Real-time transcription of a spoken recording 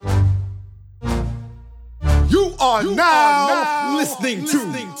You are now listening to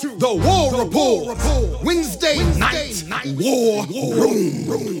the War Report Wednesday night War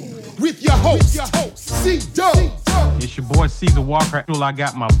Room with your host, C-Dub. It's your boy Caesar Walker. I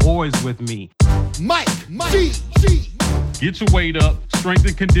got my boys with me. Mike G. Get your weight up, strength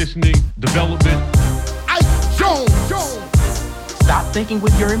and conditioning, development. Ike Jones. Stop thinking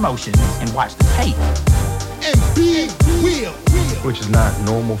with your emotions and watch the tape. And Big Will. Which is not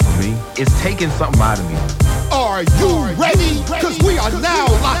normal for me. It's taking something out of me. Are you ready? Because we are now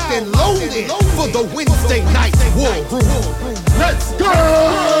locked and loaded for the Wednesday night War Room. Let's go!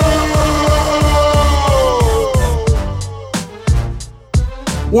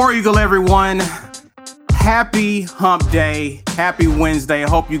 War Eagle, everyone. Happy hump day. Happy Wednesday. I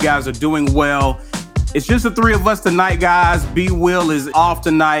hope you guys are doing well. It's just the three of us tonight, guys. B. Will is off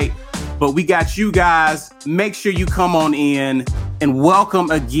tonight, but we got you guys. Make sure you come on in and welcome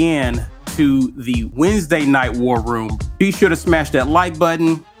again to the Wednesday Night War Room. Be sure to smash that like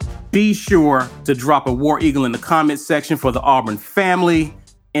button. Be sure to drop a War Eagle in the comment section for the Auburn family.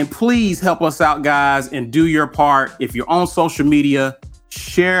 And please help us out, guys, and do your part. If you're on social media,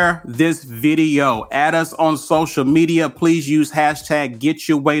 share this video. Add us on social media. Please use hashtag Get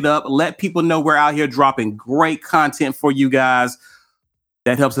Your Weight Up. Let people know we're out here dropping great content for you guys.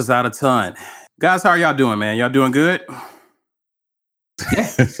 That helps us out a ton. Guys, how are y'all doing, man? Y'all doing good?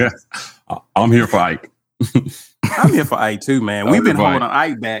 I'm here for Ike. I'm here for Ike too, man. We've been holding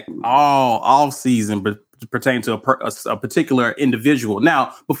Ike back all season, but pertaining to a particular individual.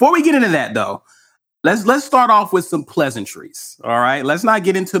 Now, before we get into that, though, let's start off with some pleasantries. All right, let's not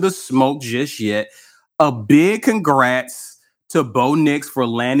get into the smoke just yet. A big congrats to Bo Nix for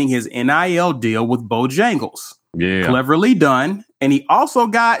landing his NIL deal with Bojangles. Yeah, cleverly done, and he also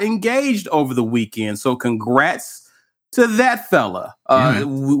got engaged over the weekend. So, congrats to that fella.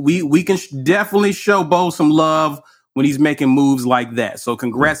 We can definitely show Bo some love when he's making moves like that. So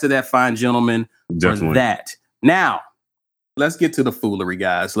congrats to that fine gentleman for that. Now, let's get to the foolery,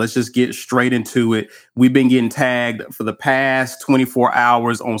 guys. Let's just get straight into it. We've been getting tagged for the past 24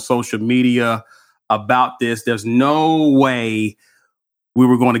 hours on social media about this. There's no way we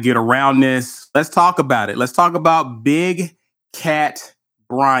were going to get around this. Let's talk about it. Let's talk about Big Cat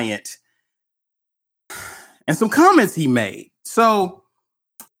Bryant and some comments he made. So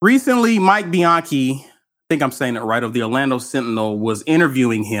recently, Mike Bianchi, I think I'm saying it right, of the Orlando Sentinel, was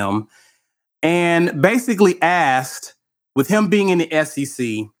interviewing him and basically asked, with him being in the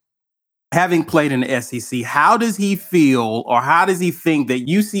SEC, having played in the SEC, how does he feel or how does he think that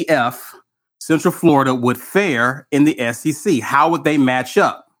UCF, Central Florida, would fare in the SEC? How would they match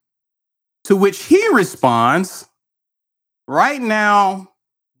up? To which he responds, right now,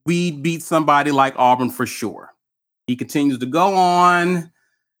 we'd beat somebody like Auburn for sure. He continues to go on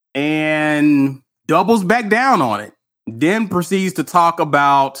and doubles back down on it. Then proceeds to talk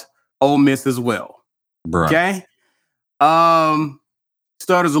about Ole Miss as well. Bruh. Okay.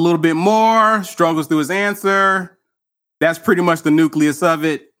 Stutters a little bit more, struggles through his answer. That's pretty much the nucleus of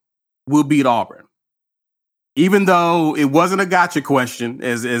it. We'll beat Auburn. Even though it wasn't a gotcha question,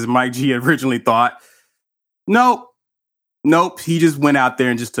 as Mike G originally thought. Nope, he just went out there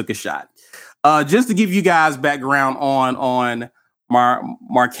and just took a shot. Just to give you guys background on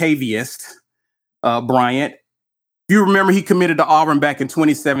Marcavius Bryant. If you remember, he committed to Auburn back in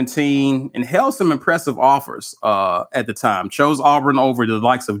 2017 and held some impressive offers at the time. Chose Auburn over the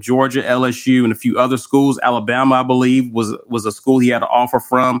likes of Georgia, LSU, and a few other schools. Alabama, I believe, was a school he had an offer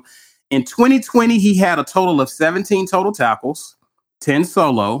from. In 2020, he had a total of 17 total tackles, 10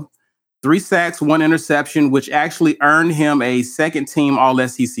 solo, 3 sacks, 1 interception, which actually earned him a second-team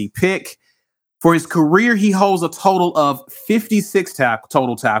All-SEC pick. For his career, he holds a total of 56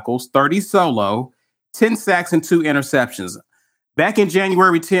 total tackles, 30 solo, 10 sacks, and 2 interceptions. Back in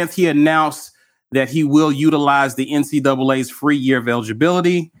January 10th, he announced that he will utilize the NCAA's free year of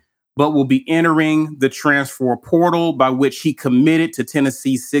eligibility, but will be entering the transfer portal, by which he committed to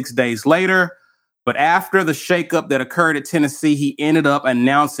Tennessee 6 days later. But after the shakeup that occurred at Tennessee, he ended up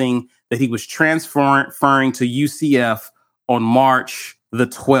announcing that he was transferring to UCF on March the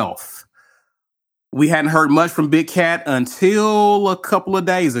 12th. We hadn't heard much from Big Cat until a couple of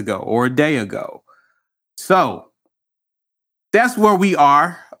days ago or a day ago. So that's where we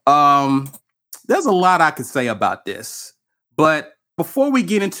are. There's a lot I could say about this. But before we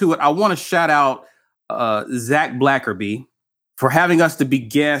get into it, I want to shout out Zach Blackerby for having us to be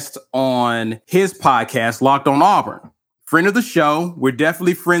guest on his podcast, Locked on Auburn. Friend of the show. We're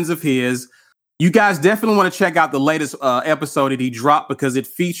definitely friends of his. You guys definitely want to check out the latest episode that he dropped, because it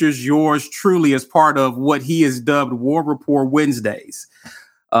features yours truly as part of what he has dubbed War Report Wednesdays.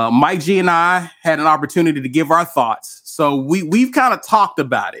 Mike G and I had an opportunity to give our thoughts. So we've kind of talked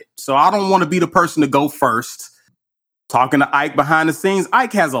about it. So I don't want to be the person to go first. Talking to Ike behind the scenes,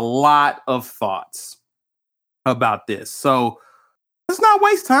 Ike has a lot of thoughts about this. So let's not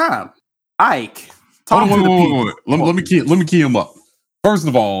waste time. Ike, talk to the people. Wait. Let me key him up. First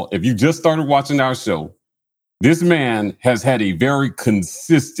of all, if you just started watching our show, this man has had a very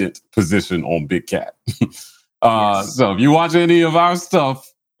consistent position on Big Cat. Yes. So if you watch any of our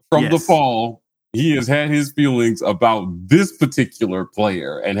stuff from the fall, he has had his feelings about this particular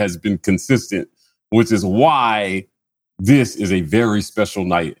player and has been consistent, which is why this is a very special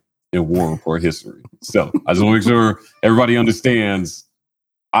night in War Report history. So I just want to make sure everybody understands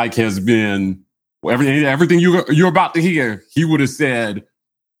Ike has been everything you're about to hear. He would have said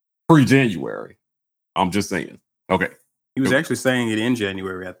pre-January. I'm just saying. Okay. He was actually saying it in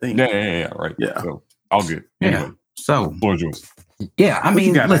January, I think. Yeah, right. Yeah. So all good. Yeah. Anyway, So, floor is yours. yeah, I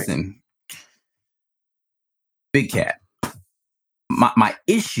mean, got, listen, Big Cat. My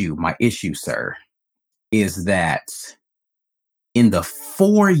issue, sir, is that in the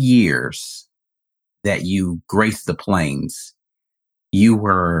 4 years that you graced the Plains, you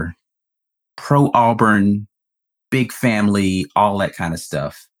were pro-Auburn, big family, all that kind of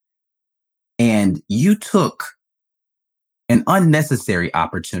stuff. And you took an unnecessary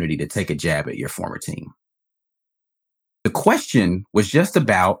opportunity to take a jab at your former team. The question was just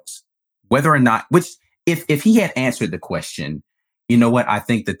about whether or not, which if he had answered the question, you know what, I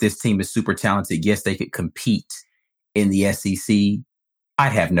think that this team is super talented. Yes, they could compete in the SEC.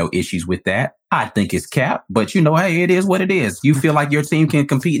 I'd have no issues with that. I think it's cap, but you know, hey, it is what it is. You feel like your team can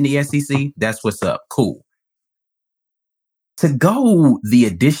compete in the SEC? That's what's up. Cool. To go the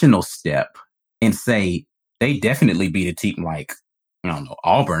additional step and say they definitely beat a team like, I don't know,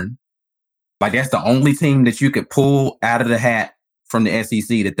 Auburn. Like that's the only team that you could pull out of the hat from the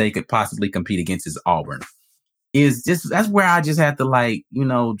SEC that they could possibly compete against is Auburn. That's where I just have to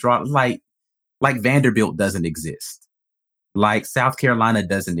draw like Vanderbilt doesn't exist. Like South Carolina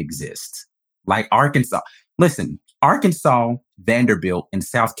doesn't exist. Like Arkansas. Listen, Arkansas, Vanderbilt, and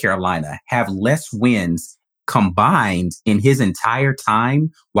South Carolina have less wins combined in his entire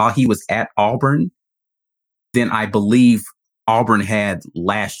time while he was at Auburn than I believe Auburn had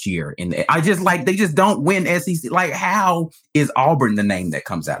last year. And they just don't win SEC. Like, how is Auburn the name that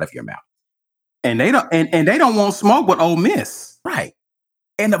comes out of your mouth? And they don't want smoke with Ole Miss. Right.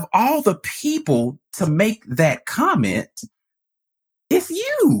 And of all the people to make that comment, it's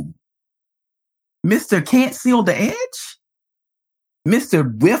you. Mr. Can't seal the edge.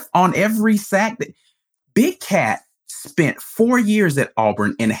 Mr. Whiff on every sack. Big Cat spent 4 years at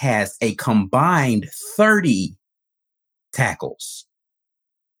Auburn and has a combined 30 tackles.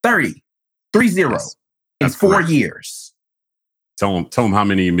 30. 3-0 in 4 years. Tell him how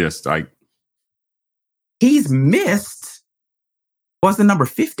many he missed. He's missed, what's the number,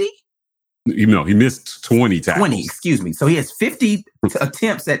 50? He missed 20 tackles. 20, excuse me. So he has 50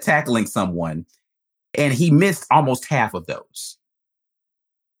 attempts at tackling someone, and he missed almost half of those.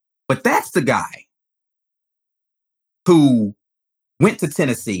 But that's the guy who went to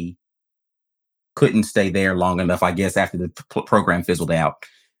Tennessee, couldn't stay there long enough, I guess, after the program fizzled out.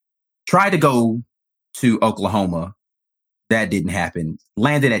 Tried to go to Oklahoma. That didn't happen.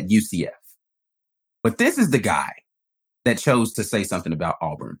 Landed at UCF. But this is the guy that chose to say something about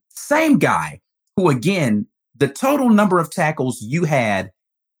Auburn. Same guy who, again, the total number of tackles you had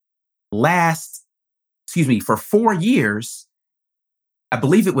for 4 years, I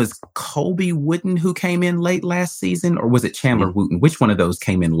believe it was Colby Wooden who came in late last season, or was it Chandler Wooten? Which one of those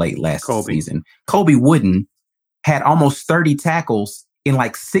came in late last season? Colby Wooden had almost 30 tackles in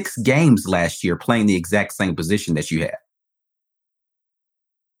like 6 games last year, playing the exact same position that you had.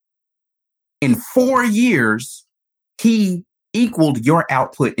 In 4 years, he equaled your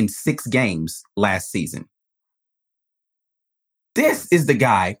output in 6 games last season. This is the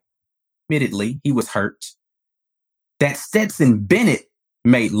guy, admittedly, he was hurt, that Stetson Bennett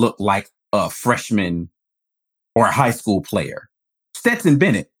made look like a freshman or a high school player. Stetson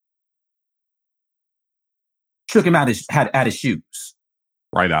Bennett shook him out his shoes.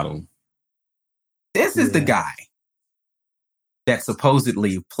 Right out of him. This is the guy that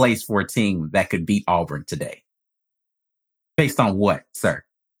supposedly plays for a team that could beat Auburn today. Based on what, sir?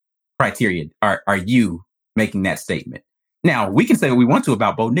 Criteria are you making that statement? Now, we can say what we want to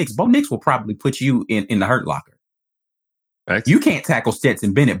about Bo Nix. Bo Nix will probably put you in the hurt locker. Facts. You can't tackle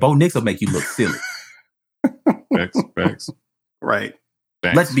Stetson Bennett. Bo Nix will make you look silly. Facts. Right.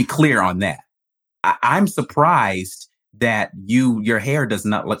 Facts. Let's be clear on that. I'm surprised that your hair does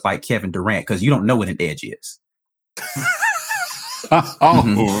not look like Kevin Durant because you don't know what an edge is.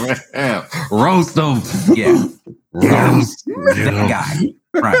 Man. Roast them. Yeah. Roast. That guy.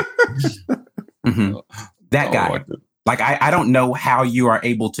 Right. That guy. Like, I don't know how you are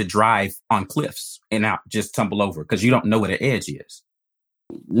able to drive on cliffs and not just tumble over because you don't know what an edge is.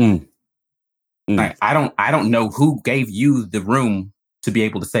 Like, I don't know who gave you the room to be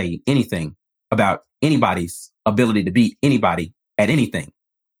able to say anything about anybody's ability to beat anybody at anything,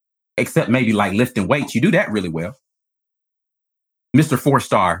 except maybe like lifting weights. You do that really well. Mr.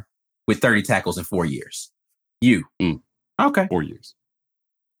 4-star with 30 tackles in 4 years. You. Okay. 4 years.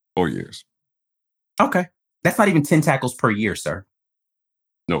 4 years. Okay. That's not even 10 tackles per year, sir.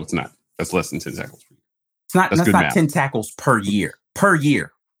 No, it's not. That's less than 10 tackles per year. That's not 10 tackles per year. Per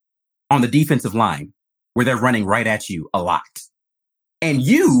year. On the defensive line, where they're running right at you a lot. And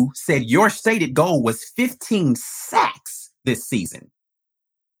you said your stated goal was 15 sacks this season.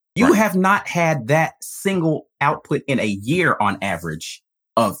 You have not had that single output in a year on average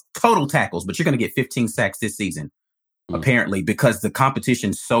of total tackles, but you're going to get 15 sacks this season, apparently, because the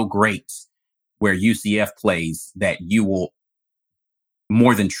competition's so great where UCF plays that you will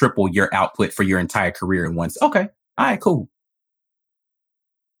more than triple your output for your entire career in once. Okay. All right, cool.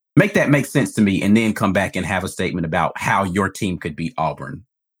 Make that make sense to me and then come back and have a statement about how your team could beat Auburn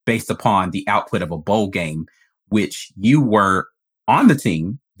based upon the output of a bowl game, which you were on the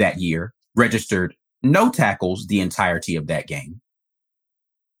team that year, registered no tackles the entirety of that game.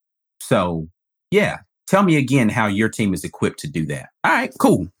 So, yeah, tell me again how your team is equipped to do that. All right,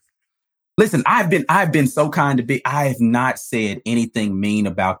 cool. Listen, I've been so kind to be. I have not said anything mean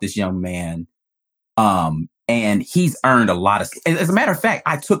about this young man. And he's earned a lot of, as a matter of fact,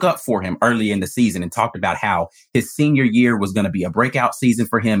 I took up for him early in the season and talked about how his senior year was going to be a breakout season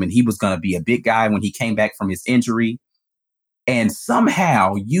for him. And he was going to be a big guy when he came back from his injury. And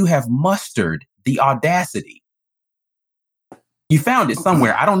somehow you have mustered the audacity. You found it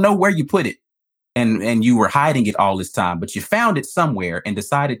somewhere. I don't know where you put it. And you were hiding it all this time, but you found it somewhere and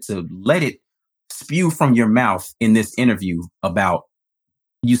decided to let it spew from your mouth in this interview about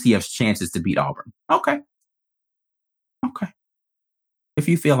UCF's chances to beat Auburn. Okay. If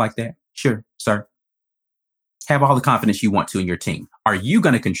you feel like that, sure, sir. Have all the confidence you want to in your team. Are you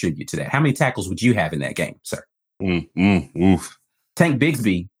going to contribute to that? How many tackles would you have in that game, sir? Tank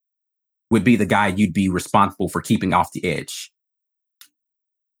Bigsby would be the guy you'd be responsible for keeping off the edge.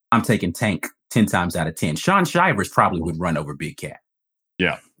 I'm taking Tank 10 times out of 10. Sean Shivers probably would run over Big Cat.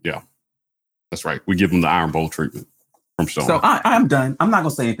 Yeah. That's right. We give him the Iron Bowl treatment from Sean. So I'm done. I'm not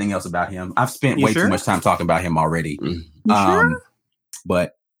going to say anything else about him. I've spent way too much time talking about him already. Sure?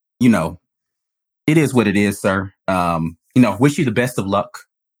 But, it is what it is, sir. Wish you the best of luck.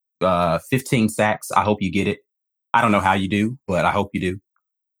 15 sacks. I hope you get it. I don't know how you do, but I hope you do.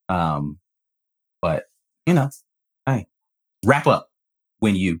 But, hey, wrap up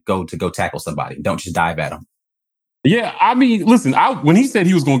when you go tackle somebody. Don't just dive at them. Yeah, I mean, listen, when he said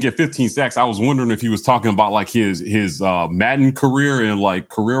he was going to get 15 sacks, I was wondering if he was talking about like his Madden career and like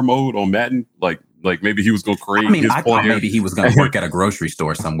career mode on Madden, like maybe he was going to create. I thought maybe he was going to work at a grocery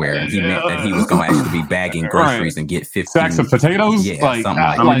store somewhere, and he meant that he was going to actually be bagging groceries and get 15 sacks of potatoes. Yeah, something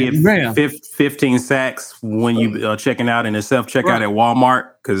like I'm gonna get 15 sacks when you checking out in the self checkout at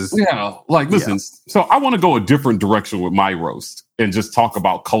Walmart. Because listen. So I want to go a different direction with my roast and just talk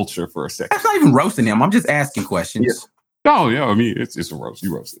about culture for a second. That's not even roasting him. I'm just asking questions. Yeah. Oh yeah, I mean it's a roast.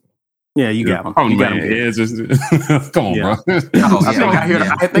 You roasted. Yeah, you got him. Oh man, come on, bro.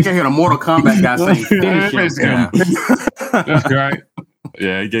 I think I heard a Mortal Kombat guy saying finish him. That's right.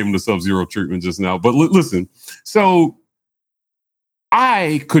 Yeah, he gave him the Sub-Zero treatment just now. But listen, so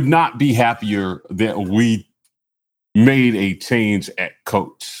I could not be happier that we made a change at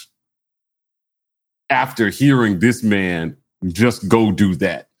coach after hearing this man just go do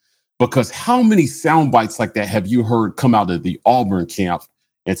that. Because how many sound bites like that have you heard come out of the Auburn camp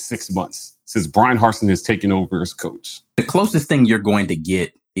in 6 months since Brian Harsin has taken over as coach? The closest thing you're going to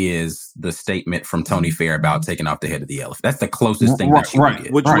get is the statement from Tony Fair about taking off the head of the elephant. That's the closest thing that you can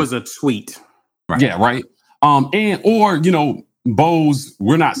get. Which was a tweet. Right. Yeah, right. Bose,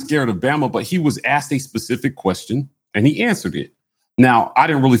 we're not scared of Bama, but he was asked a specific question and he answered it. Now, I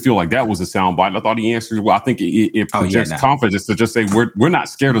didn't really feel like that was a soundbite. I thought he answered well. I think it projects confidence to just say we're not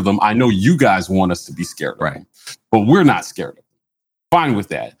scared of them. I know you guys want us to be scared of them, but we're not scared of them. Fine with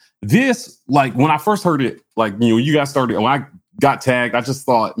that. This, when I first heard it, you guys started, when I got tagged, I just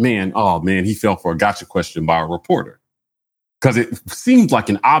thought, he fell for a gotcha question by a reporter. Because it seemed like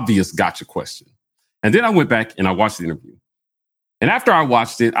an obvious gotcha question. And then I went back and I watched the interview. And after I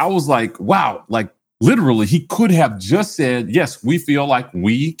watched it, I was like, wow, literally, he could have just said, yes, we feel like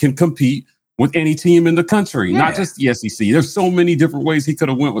we can compete with any team in the country, Yeah. not just the SEC. There's so many different ways he could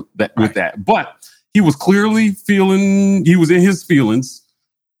have went with that. But he was clearly he was in his feelings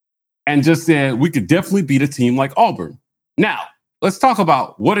and just said, we could definitely beat a team like Auburn. Now, let's talk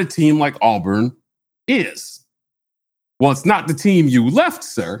about what a team like Auburn is. Well, it's not the team you left,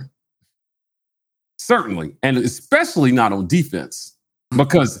 sir. Certainly. And especially not on defense.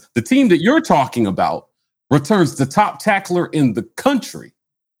 Because the team that you're talking about returns the top tackler in the country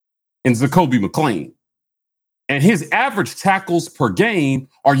in Zacoby McClain. And his average tackles per game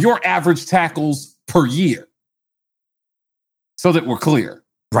are your average tackles per year. So that we're clear.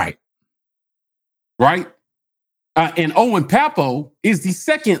 Right. And Owen Papo is the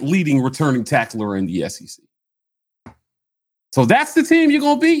second leading returning tackler in the SEC. So that's the team you're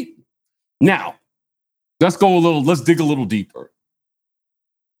going to beat. Now, let's dig a little deeper.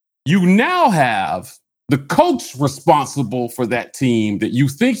 You now have the coach responsible for that team that you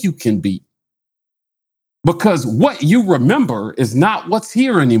think you can beat. Because what you remember is not what's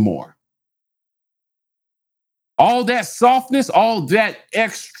here anymore. All that softness, all that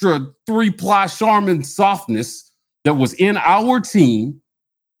extra 3-ply Charmin softness that was in our team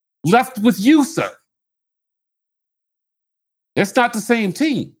left with you, sir. It's not the same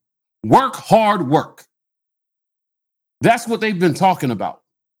team. Work, hard work. That's what they've been talking about.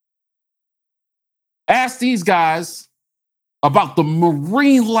 Ask these guys about the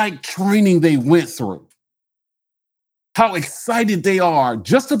Marine-like training they went through. How excited they are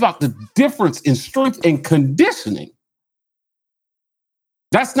just about the difference in strength and conditioning.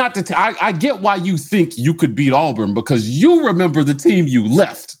 That's not I get why you think you could beat Auburn because you remember the team you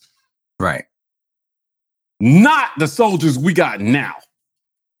left. Right. Not the soldiers we got now.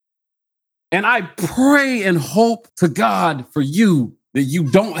 And I pray and hope to God for you that you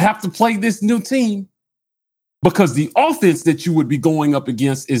don't have to play this new team because the offense that you would be going up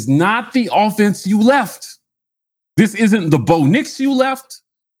against is not the offense you left. This isn't the Bo Nix you left.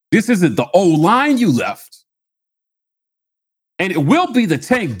 This isn't the O-line you left. And it will be the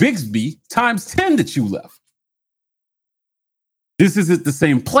Tank Bigsby times 10 that you left. This isn't the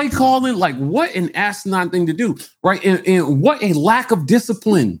same play calling. Like, what an asinine thing to do, right? And what a lack of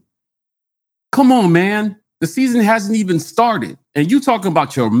discipline. Come on, man. The season hasn't even started. And you talking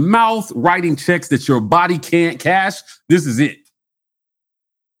about your mouth writing checks that your body can't cash. This is it.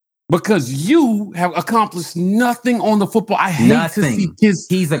 Because you have accomplished nothing on the football. I hate to see kids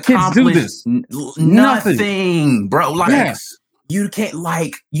do this. Nothing, bro. Like, yes. You can't,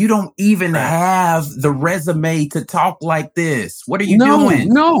 you don't even have the resume to talk like this. What are you doing?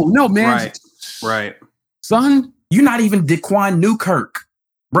 No, man. Right. Son. You're not even Daquan Newkirk.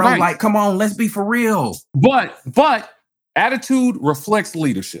 Bro, Right. come on, let's be for real. But attitude reflects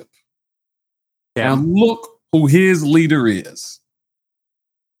leadership. Yeah. And look who his leader is.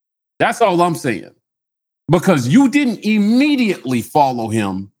 That's all I'm saying. Because you didn't immediately follow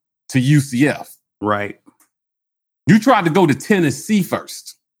him to UCF. Right. You tried to go to Tennessee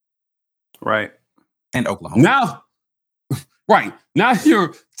first. Right. And Oklahoma. Now, right. Now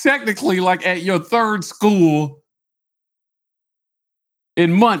you're technically like at your third school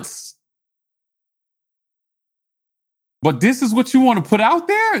in months. But this is what you want to put out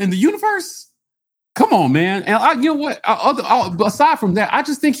there in the universe? Come on, man. And you know what? Aside from that, I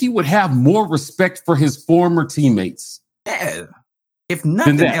just think he would have more respect for his former teammates. Yeah. If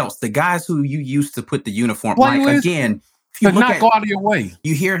nothing else, the guys who you used to put the uniform, again, if you look not go out of your way.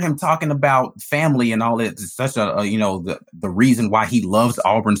 You hear him talking about family and all that. It's such the reason why he loves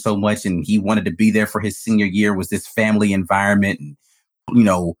Auburn so much and he wanted to be there for his senior year was this family environment and,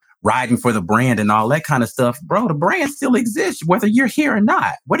 riding for the brand and all that kind of stuff. Bro, the brand still exists, whether you're here or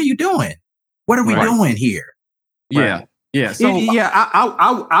not. What are you doing? What are we doing here? Yeah. Right. Yeah. So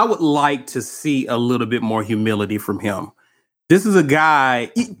I would like to see a little bit more humility from him. This is a guy,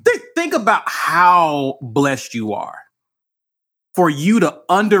 think about how blessed you are for you to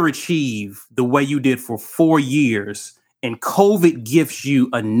underachieve the way you did for 4 years, and COVID gives you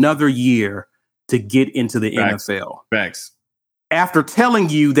another year to get into the NFL. Facts. After telling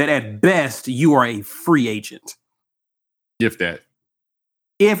you that at best you are a free agent. If that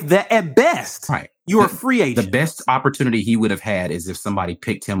At best, right. You're a free agent. The best opportunity he would have had is if somebody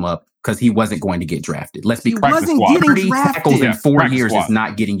picked him up because he wasn't going to get drafted. Let's be clear. He wasn't getting 30 drafted. tackles in 4 years squad. is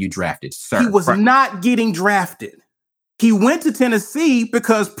not getting you drafted, sir. He was not getting drafted. He went to Tennessee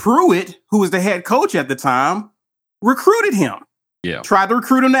because Pruitt, who was the head coach at the time, recruited him. Yeah. Tried to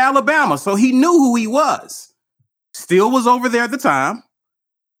recruit him to Alabama, so he knew who he was. Still was over there at the time.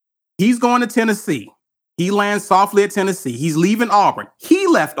 He's going to Tennessee. He lands softly at Tennessee. He's leaving Auburn. He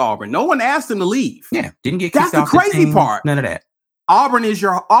left Auburn. No one asked him to leave. Yeah, didn't get That's kicked the off crazy team. part. None of that. Auburn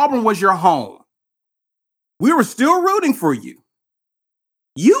was your home. We were still rooting for you.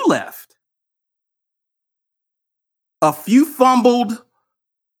 You left. A few fumbled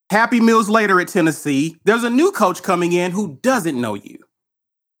Happy Meals later at Tennessee. There's a new coach coming in who doesn't know you.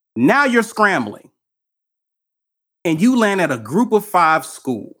 Now you're scrambling. And you land at a group of 5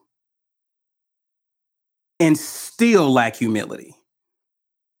 school and still lack humility.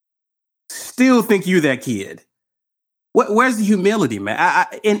 Still think you're that kid. Where's the humility, man?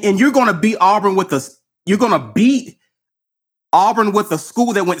 And you're going to beat Auburn with a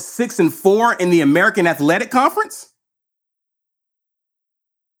school that went 6-4 in the American Athletic Conference?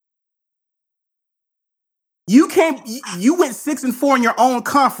 You went 6-4 in your own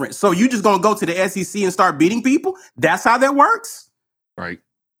conference. So you just going to go to the SEC and start beating people? That's how that works? Right.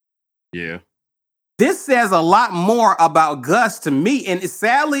 Yeah. This says a lot more about Gus to me. And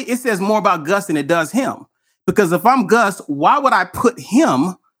sadly, it says more about Gus than it does him. Because if I'm Gus, why would I put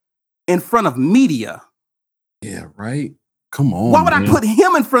him in front of media? Yeah, right. Come on. Why would I put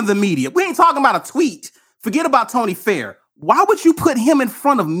him in front of the media? We ain't talking about a tweet. Forget about Tony Fair. Why would you put him in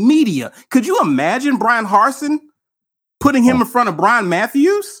front of media? Could you imagine Brian Harsin putting him in front of Brian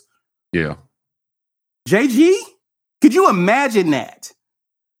Matthews? Yeah. JG? Could you imagine that?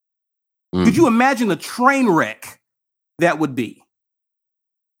 Could you imagine the train wreck that would be?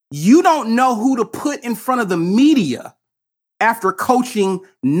 You don't know who to put in front of the media after coaching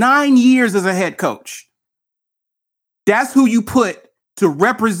 9 years as a head coach. That's who you put to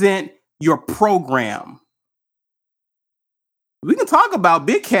represent your program. We can talk about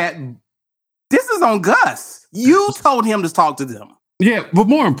Big Cat. This is on Gus. You told him to talk to them. Yeah, but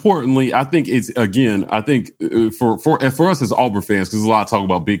more importantly, I think for us as Auburn fans, because there's a lot of talk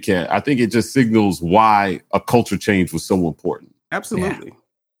about Big Cat, I think it just signals why a culture change was so important. Absolutely. Yeah.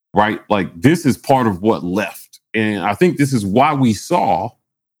 Right? Like, this is part of what left. And I think this is why we saw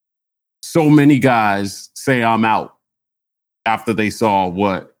so many guys say, I'm out, after they saw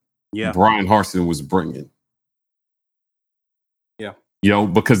what Brian Harsin was bringing. Yeah.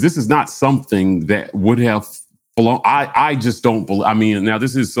 Because this is not something that would have flown. I just don't believe. I mean, now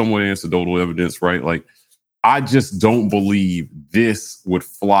this is somewhat anecdotal evidence, right? Like, I just don't believe this would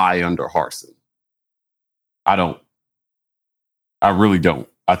fly under Harsin. I don't. I really don't.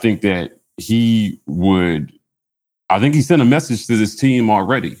 I think that he would. I think he sent a message to this team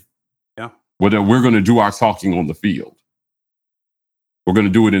already. Yeah. Whether we're going to do our talking on the field. We're going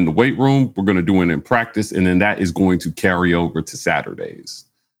to do it in the weight room. We're going to do it in practice. And then that is going to carry over to Saturdays.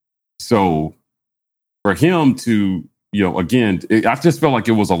 So for him to, again, I just felt like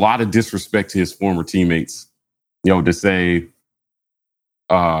it was a lot of disrespect to his former teammates, to say,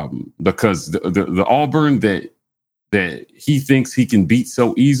 because the Auburn that he thinks he can beat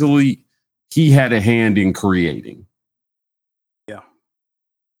so easily, he had a hand in creating. Yeah.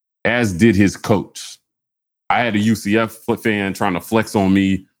 As did his coach. I had a UCF fan trying to flex on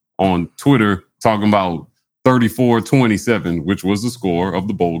me on Twitter, talking about 34-27, which was the score of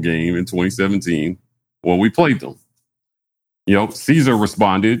the bowl game in 2017 when we played them. Caesar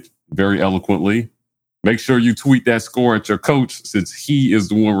responded very eloquently. Make sure you tweet that score at your coach, since he is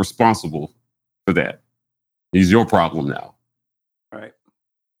the one responsible for that. He's your problem now. Right.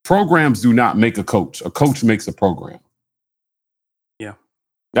 Programs do not make a coach. A coach makes a program. Yeah.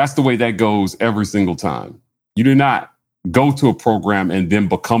 That's the way that goes every single time. You do not go to a program and then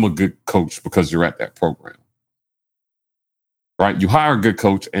become a good coach because you're at that program. Right? You hire a good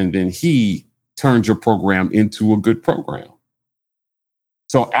coach and then he turns your program into a good program.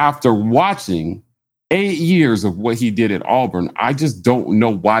 So after watching 8 years of what he did at Auburn, I just don't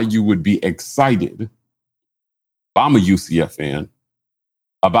know why you would be excited. I'm a UCF fan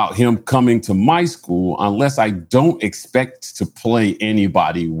about him coming to my school unless I don't expect to play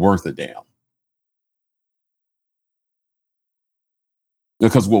anybody worth a damn.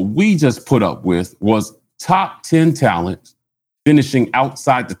 Because what we just put up with was top 10 talent finishing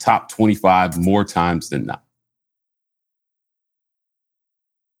outside the top 25 more times than not.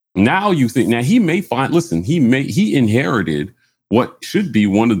 Now you think, he may find, he inherited what should be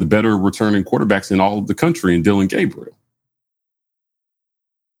one of the better returning quarterbacks in all of the country in Dylan Gabriel.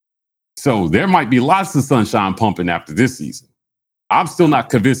 So there might be lots of sunshine pumping after this season. I'm still not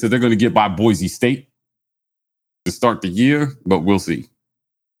convinced that they're going to get by Boise State to start the year, but we'll see.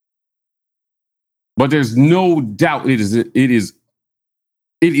 But there's no doubt it is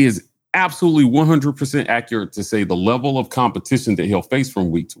absolutely 100% accurate to say the level of competition that he'll face from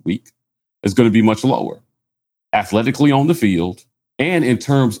week to week is going to be much lower, athletically on the field and in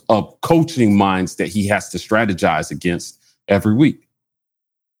terms of coaching minds that he has to strategize against every week.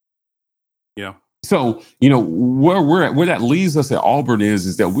 Yeah. So, where that leaves us at Auburn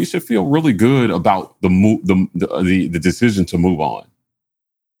is that we should feel really good about the decision to move on.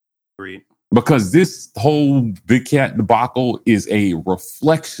 Agreed. Because this whole Big Cat debacle is a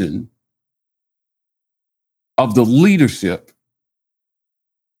reflection of the leadership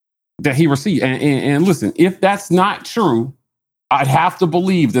that he received. And listen, if that's not true, I'd have to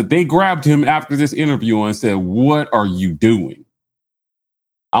believe that they grabbed him after this interview and said, "What are you doing?"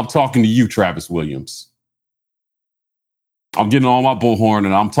 I'm talking to you, Travis Williams. I'm getting on my bullhorn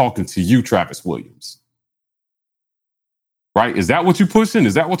and I'm talking to you, Travis Williams. Right? Is that what you're pushing?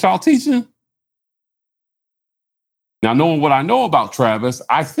 Is that what y'all teaching? Now, knowing what I know about Travis,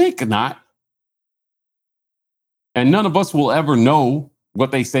 I think not. And none of us will ever know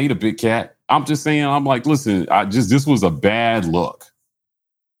what they say to Big Cat. I'm just saying, I'm like, listen, this was a bad look.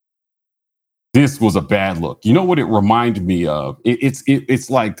 This was a bad look. You know what it reminded me of? It's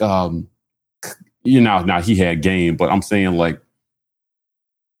like, now he had game, but I'm saying like,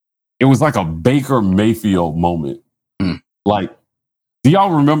 it was like a Baker Mayfield moment. Like, do y'all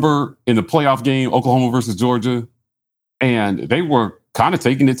remember in the playoff game, Oklahoma versus Georgia? And they were kind of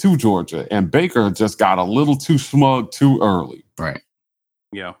taking it to Georgia. And Baker just got a little too smug too early. Right.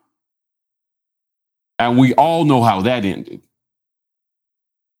 Yeah. And we all know how that ended.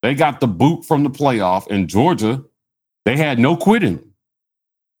 They got the boot from the playoff, and Georgia, they had no quitting.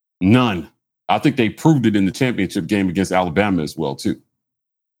 None. I think they proved it in the championship game against Alabama as well, too.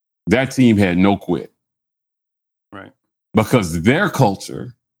 That team had no quit. Right. Because their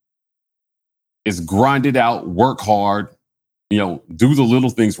culture is grind it out, work hard, do the little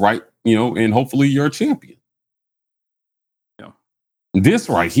things right, and hopefully you're a champion. This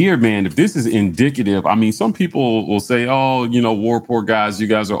right here, man, if this is indicative, I mean, some people will say, oh, War Report guys, you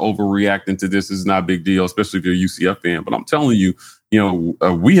guys are overreacting to this. This is not a big deal, especially if you're a UCF fan. But I'm telling you,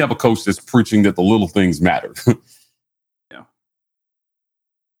 we have a coach that's preaching that the little things matter. Yeah.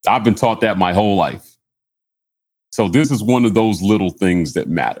 I've been taught that my whole life. So this is one of those little things that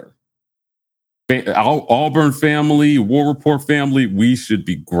matter. Auburn family, War Report family, we should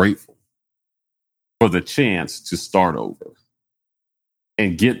be grateful for the chance to start over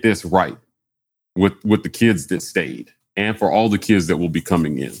and get this right with the kids that stayed and for all the kids that will be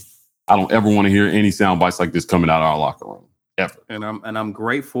coming in. I don't ever want to hear any sound bites like this coming out of our locker room, ever. And I'm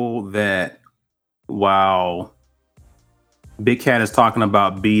grateful that while Big Cat is talking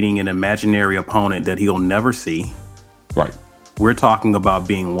about beating an imaginary opponent that he'll never see, right? We're talking about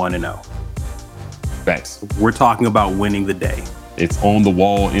being 1-0. Facts. We're talking about winning the day. It's on the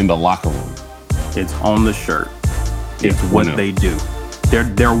wall in the locker room. It's on the shirt. It's what they do.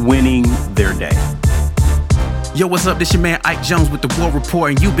 They're winning their day. Yo, what's up? This your man Ike Jones with the War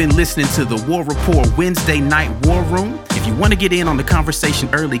Report, and you've been listening to the War Report Wednesday Night War Room. If you want to get in on the conversation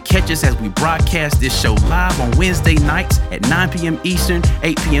early, catch us as we broadcast this show live on Wednesday nights at 9 p.m. Eastern,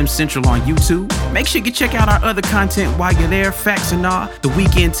 8 p.m. Central on YouTube. Make sure you check out our other content while you're there. Facts and all, the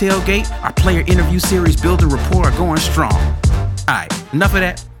weekend tailgate, our player interview series, Building Rapport, are going strong. All right, enough of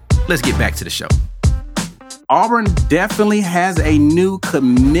that. Let's get back to the show. Auburn definitely has a new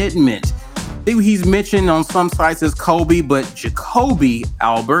commitment. He's mentioned on some sites as Kobe, but Jacoby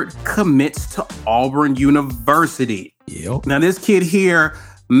Albert commits to Auburn University. Yep. Now, this kid here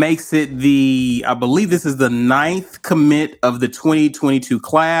makes it I believe this is the 9th commit of the 2022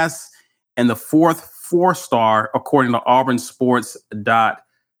 class and the 4th four-star, according to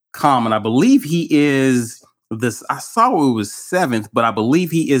auburnsports.com. And I believe he is I saw it was 7th, but I believe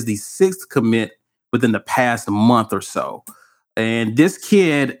he is the 6th commit within the past month or so. And this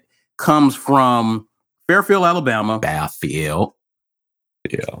kid comes from Fairfield, Alabama. Fairfield.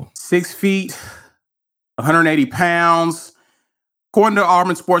 Yeah. 6 feet, 180 pounds. According to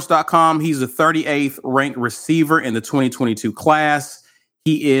auburnsports.com, he's the 38th ranked receiver in the 2022 class.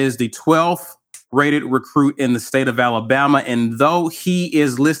 He is the 12th rated recruit in the state of Alabama. And though he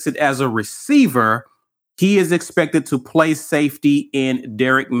is listed as a receiver, he is expected to play safety in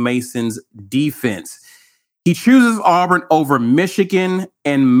Derek Mason's defense. He chooses Auburn over Michigan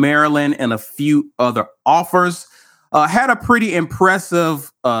and Maryland and a few other offers. Had a pretty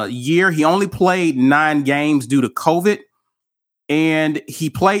impressive year. He only played 9 games due to COVID, and he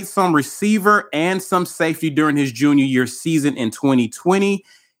played some receiver and some safety during his junior year season in 2020.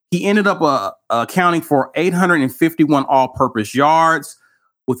 He ended up accounting for 851 all-purpose yards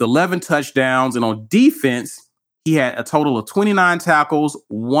with 11 touchdowns, and on defense, he had a total of 29 tackles,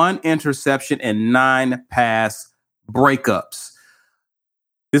 1 interception, and 9 pass breakups.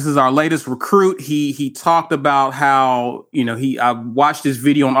 This is our latest recruit. He talked about how, I watched this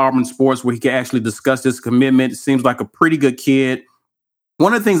video on Auburn Sports where he could actually discuss this commitment. It seems like a pretty good kid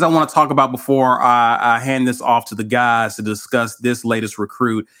One of the things I want to talk about before I hand this off to the guys to discuss this latest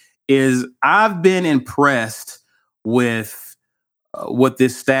recruit is I've been impressed with what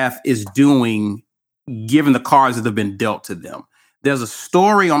this staff is doing, given the cards that have been dealt to them. There's a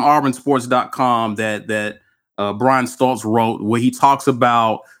story on auburnsports.com that Brian Stoltz wrote where he talks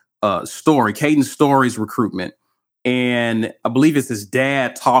about Caden Story's recruitment. And I believe it's his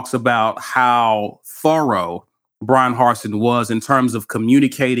dad talks about how thorough Brian Harsin was in terms of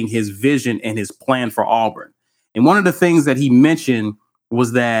communicating his vision and his plan for Auburn. And one of the things that he mentioned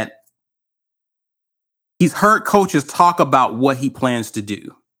was that he's heard coaches talk about what he plans to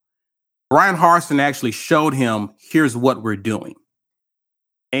do. Brian Harsin actually showed him, here's what we're doing.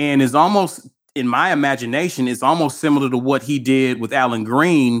 And is almost, in my imagination, it's almost similar to what he did with Allen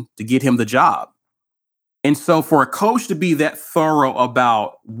Green to get him the job. And so for a coach to be that thorough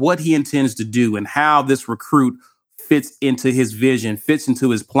about what he intends to do and how this recruit fits into his vision, fits into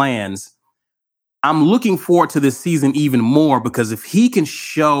his plans, I'm looking forward to this season even more, because if he can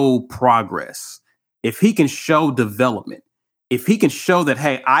show progress, if he can show development, if he can show that,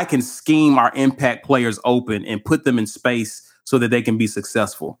 hey, I can scheme our impact players open and put them in space so that they can be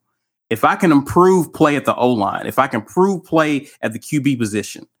successful. If I can improve play at the O-line, if I can improve play at the QB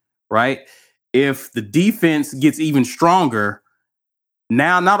position, right? If the defense gets even stronger,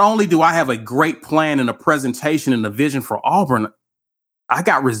 now not only do I have a great plan and a presentation and a vision for Auburn, I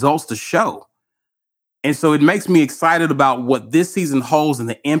got results to show. And so it makes me excited about what this season holds and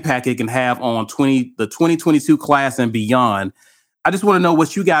the impact it can have on the 2022 class and beyond. I just want to know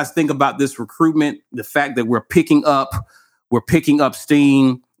what you guys think about this recruitment, the fact that we're picking up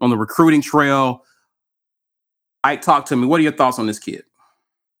steam on the recruiting trail. Ike, talk to me. What are your thoughts on this kid?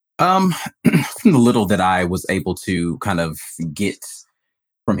 From the little that I was able to kind of get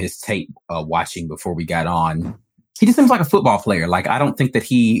from his tape watching before we got on, he just seems like a football player. Like, I don't think that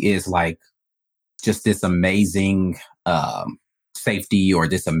he is like just this amazing safety or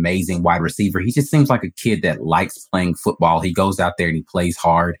this amazing wide receiver. He just seems like a kid that likes playing football. He goes out there and he plays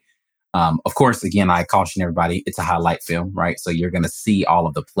hard. Of course, again, I caution everybody, it's a highlight film, right? So you're going to see all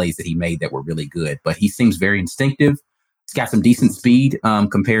of the plays that he made that were really good, but he seems very instinctive. He's got some decent speed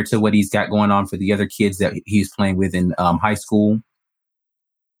compared to what he's got going on for the other kids that he's playing with in high school.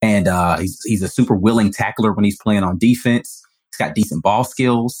 And he's a super willing tackler when he's playing on defense. He's got decent ball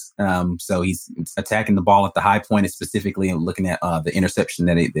skills. So he's attacking the ball at the high point, and specifically looking at the interception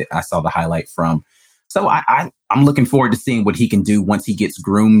that I saw the highlight from. So I'm looking forward to seeing what he can do once he gets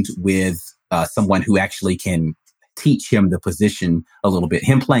groomed with someone who actually can teach him the position a little bit.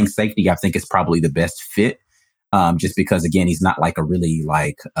 Him playing safety, I think, is probably the best fit. Just because, again, he's not like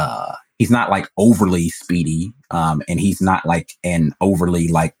he's not like overly speedy, and he's not like an overly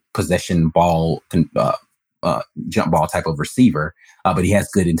like possession ball, jump ball type of receiver, but he has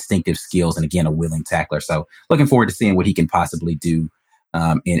good instinctive skills and, again, a willing tackler. So looking forward to seeing what he can possibly do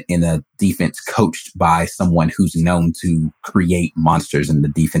in a defense coached by someone who's known to create monsters in the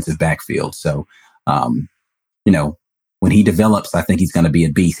defensive backfield. So, when he develops, I think he's going to be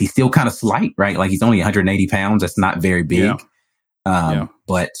a beast. He's still kind of slight, right? Like, he's only 180 pounds. That's not very big. Yeah.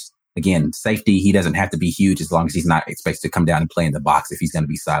 But again, safety, he doesn't have to be huge as long as he's not expected to come down and play in the box. If he's going to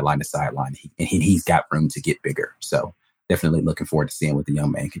be sideline to sideline, he's got room to get bigger. So definitely looking forward to seeing what the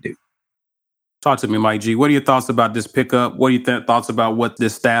young man can do. Talk to me, Mike G. What are your thoughts about this pickup? What are your thoughts about what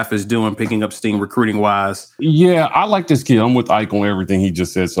this staff is doing, picking up steam recruiting wise? Yeah, I like this kid. I'm with Ike on everything he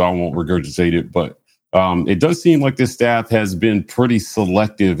just said, so I won't regurgitate it. But it does seem like this staff has been pretty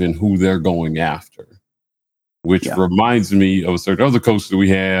selective in who they're going after, which reminds me of a certain other coach that we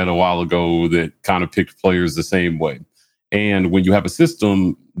had a while ago that kind of picked players the same way. And when you have a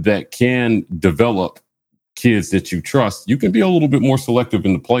system that can develop kids that you trust, you can be a little bit more selective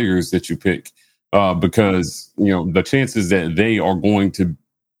in the players that you pick. Because, the chances that they are going to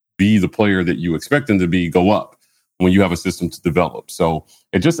be the player that you expect them to be go up when you have a system to develop. So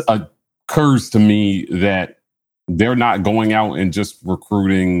it just occurs to me that they're not going out and just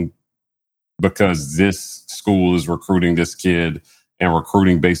recruiting because this school is recruiting this kid and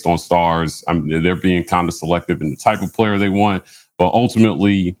recruiting based on stars. They're being kind of selective in the type of player they want. But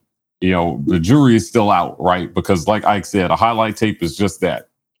ultimately, the jury is still out, right? Because like Ike said, a highlight tape is just that.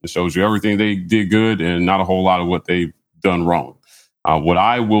 It shows you everything they did good and not a whole lot of what they've done wrong. What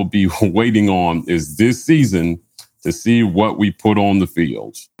I will be waiting on is this season to see what we put on the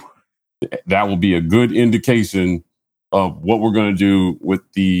field. That will be a good indication of what we're going to do with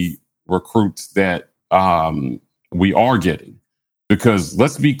the recruits that we are getting. Because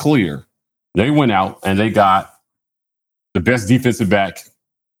let's be clear, they went out and they got the best defensive back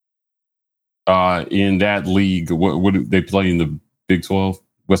in that league. What they play in the Big 12,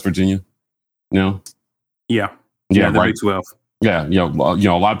 West Virginia. No. Yeah, Yeah, the right. Big 12. Yeah,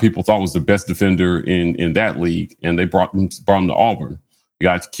 a lot of people thought was the best defender in that league, and they brought him to Auburn. You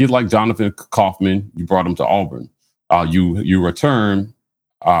got a kid like Jonathan Kaufman. You brought him to Auburn. You return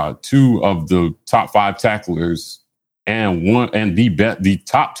 2 of the top 5 tacklers and the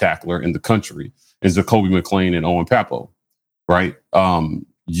top tackler in the country is Jacoby McClain and Owen Papo, right?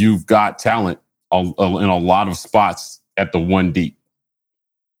 You've got talent in a lot of spots at the 1 deep.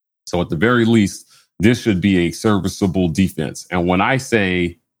 So at the very least, this should be a serviceable defense. And when I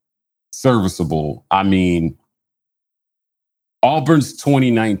say serviceable, I mean Auburn's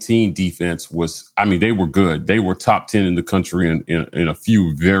 2019 defense they were good. They were top 10 in the country in a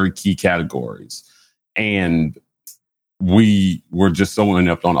few very key categories. And we were just so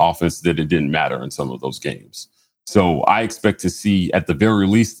inept on offense that it didn't matter in some of those games. So I expect to see at the very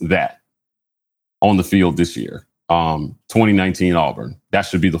least that on the field this year. 2019 Auburn, that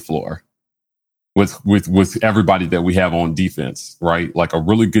should be the floor with everybody that we have on defense, right? Like a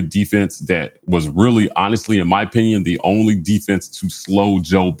really good defense that was really, honestly, in my opinion, the only defense to slow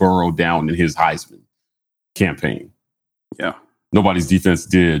Joe Burrow down in his Heisman campaign. Yeah. Nobody's defense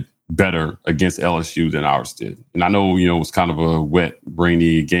did better against LSU than ours did. And I know, it was kind of a wet,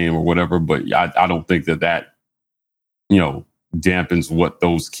 rainy game or whatever, but I don't think that dampens what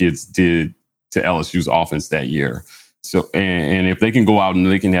those kids did to LSU's offense that year. So, and if they can go out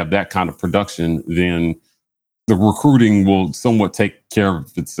and they can have that kind of production, then the recruiting will somewhat take care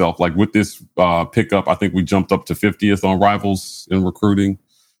of itself. Like with this pickup, I think we jumped up to 50th on Rivals in recruiting.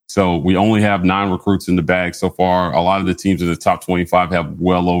 So we only have 9 recruits in the bag so far. A lot of the teams in the top 25 have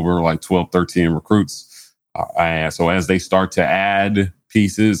well over like 12, 13 recruits. So as they start to add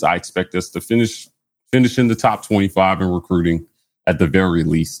pieces, I expect us to finish in the top 25 in recruiting at the very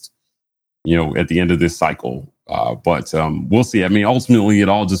least, at the end of this cycle. But we'll see. I mean, ultimately, it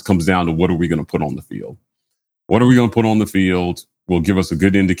all just comes down to what are we going to put on the field? What are we going to put on the field will give us a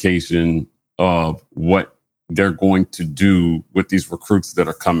good indication of what they're going to do with these recruits that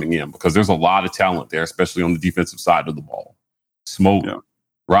are coming in, because there's a lot of talent there, especially on the defensive side of the ball. Smoke,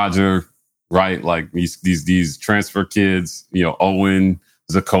 Roger, right? Like these transfer kids, Owen,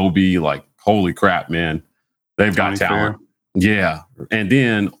 Jacoby, like, holy crap, man. They've got talent. Yeah. And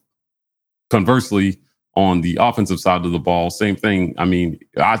then conversely, on the offensive side of the ball, same thing. I mean,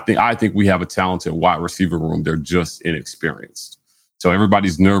 I think we have a talented wide receiver room. They're just inexperienced. So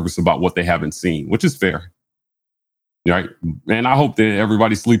everybody's nervous about what they haven't seen, which is fair. Right. And I hope that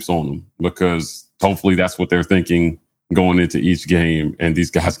everybody sleeps on them, because hopefully that's what they're thinking going into each game. And these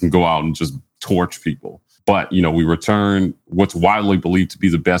guys can go out and just torch people. But, we return what's widely believed to be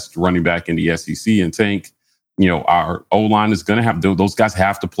the best running back in the SEC and Tank. Our O-line is going to have those guys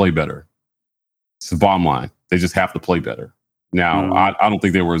have to play better. It's the bottom line. They just have to play better. Now, I don't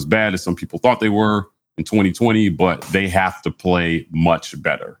think they were as bad as some people thought they were in 2020, but they have to play much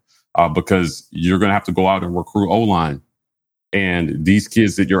better because you're going to have to go out and recruit O-line. And these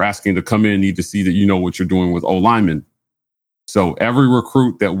kids that you're asking to come in need to see that you know what you're doing with O-linemen. So every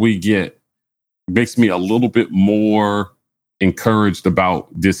recruit that we get makes me a little bit more encouraged about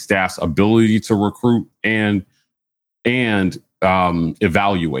this staff's ability to recruit and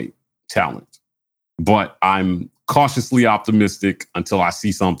evaluate talent. But I'm cautiously optimistic until I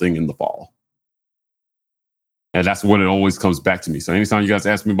see something in the fall. And that's what it always comes back to me. So anytime you guys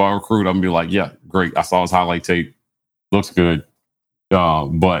ask me about a recruit, I'm going to be like, yeah, great. I saw his highlight tape. Looks good.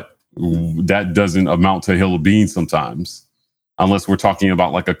 But that doesn't amount to a hill of beans sometimes, unless we're talking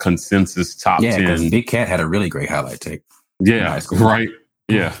about like a consensus top 10. Yeah, because Big Cat had a really great highlight tape. Yeah, right.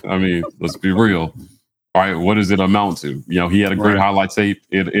 Yeah, I mean, let's be real. All right, what does it amount to? He had a great highlight tape.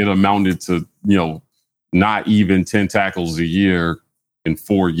 It amounted to, not even 10 tackles a year in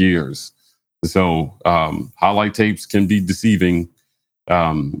 4 years. So highlight tapes can be deceiving.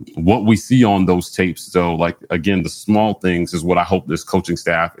 What we see on those tapes, though, like, again, the small things is what I hope this coaching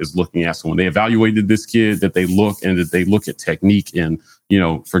staff is looking at. So when they evaluated this kid, that they look at technique and,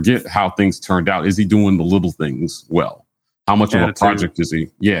 forget how things turned out. Is he doing the little things well? How much of a project is he?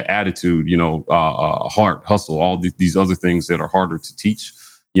 Yeah, attitude, heart, hustle, all these other things that are harder to teach.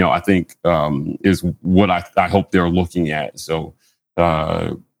 I think is what I hope they're looking at. So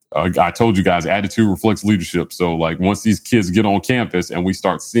I told you guys, attitude reflects leadership. So like once these kids get on campus and we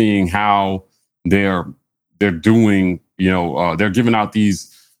start seeing how they're doing, they're giving out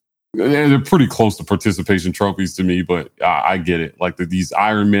these, they're pretty close to participation trophies to me, but I get it. Like these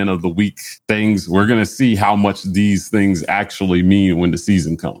Iron Men of the Week things, we're going to see how much these things actually mean when the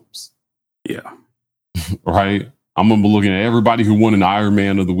season comes. Yeah. Right. I'm going to be looking at everybody who won an Iron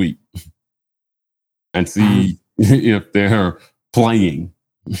Man of the Week and see if they're playing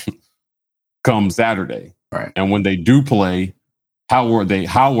come Saturday. Right. And when they do play, how are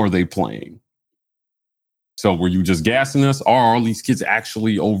they playing? So were you just gassing us, or are all these kids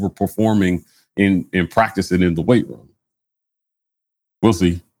actually overperforming in practicing in the weight room? We'll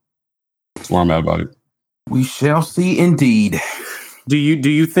see. That's where I'm at about it. We shall see indeed. Do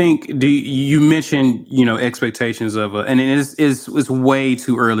you think you mentioned, expectations of and it's way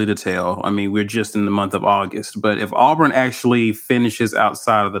too early to tell. I mean, we're just in the month of August, but if Auburn actually finishes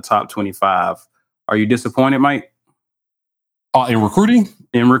outside of the top 25, are you disappointed, Mike? In recruiting?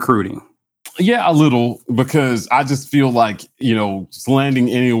 In recruiting. Yeah, a little, because I just feel like, landing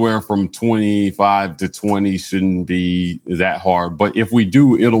anywhere from 25 to 20 shouldn't be that hard. But if we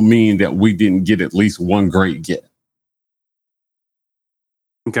do, it'll mean that we didn't get at least one great get.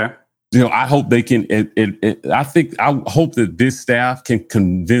 Okay. I hope they can. I hope that this staff can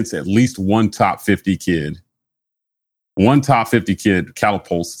convince at least one top 50 kid. One top 50 kid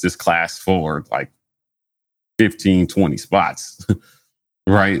catapults this class forward like 15, 20 spots.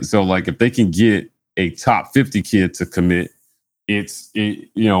 Right. So like if they can get a top 50 kid to commit, it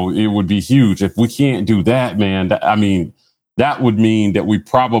would be huge. If we can't do that, man, that would mean that we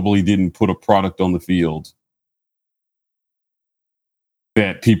probably didn't put a product on the field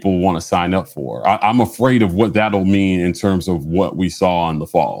that people want to sign up for. I'm afraid of what that'll mean in terms of what we saw in the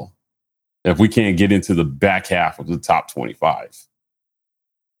fall. If we can't get into the back half of the top 25.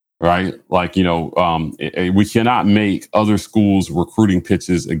 Right? Like, we cannot make other schools' recruiting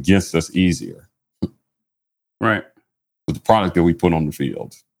pitches against us easier. Right. With the product that we put on the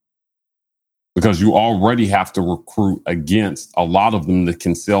field. Because you already have to recruit against a lot of them that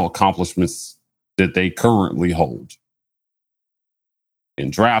can sell accomplishments that they currently hold.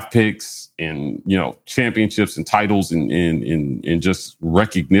 In draft picks, in, championships and titles and just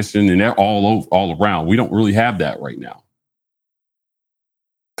recognition, and they're all around. We don't really have that right now.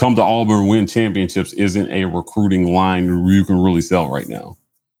 Come to Auburn, win championships isn't a recruiting line you can really sell right now.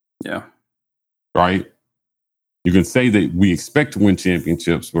 Yeah. Right? You can say that we expect to win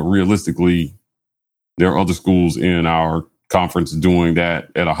championships, but realistically, there are other schools in our conference doing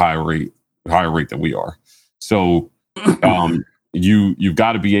that at a higher rate than we are. So you've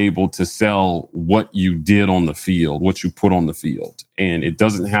got to be able to sell what you did on the field, what you put on the field. And it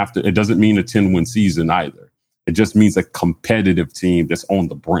doesn't mean a 10-win season either. It just means a competitive team that's on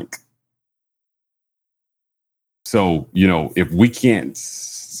the brink. So, if we can't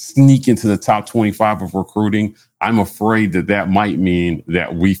sneak into the top 25 of recruiting, I'm afraid that might mean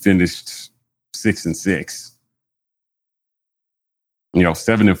that we finished 6-6.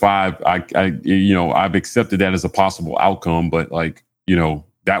 7-5. I've accepted that as a possible outcome, but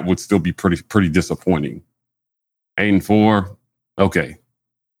that would still be pretty disappointing. 8-4, okay,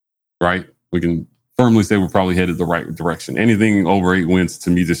 right? We can firmly say we're probably headed the right direction. Anything over 8 wins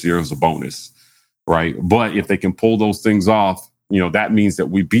to me this year is a bonus, right? But if they can pull those things off, that means that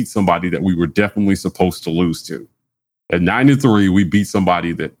we beat somebody that we were definitely supposed to lose to. At 9-3, we beat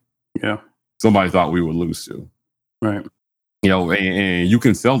somebody that somebody thought we would lose to, right? And you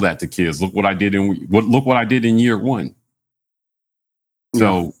can sell that to kids. Look what I did in year one.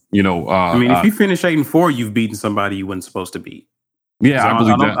 So if you finish 8-4, you've beaten somebody you weren't supposed to beat. Yeah, so I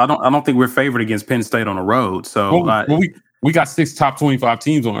believe that. I don't think we're favored against Penn State on the road. So we got 6 top 25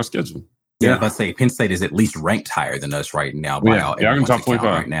 teams on our schedule. Yeah, let's say Penn State is at least ranked higher than us right now. They're in top 25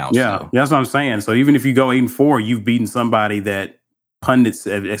 right now. Yeah, so. That's what I'm saying. So even if you go 8-4, you've beaten somebody that pundits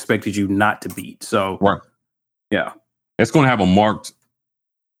have expected you not to beat. So right, yeah, it's going to have a marked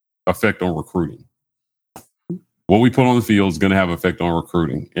effect on recruiting. What we put on the field is going to have an effect on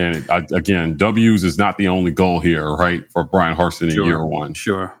recruiting. And again, W's is not the only goal here, right? For Brian Harsin in year one.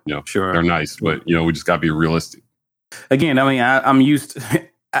 Sure. Sure. They're nice, but we just got to be realistic. Again, I'm used to,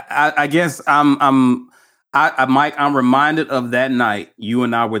 I guess Mike, I'm reminded of that night. You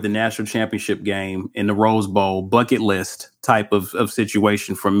and I were the national championship game in the Rose Bowl, bucket list type of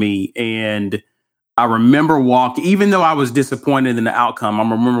situation for me. And I remember even though I was disappointed in the outcome, I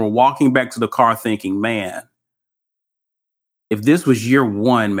remember walking back to the car thinking, man, if this was year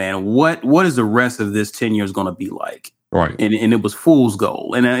one, man, what is the rest of this 10 years going to be like? Right. And it was fool's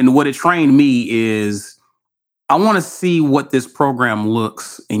gold. And what it trained me is I want to see what this program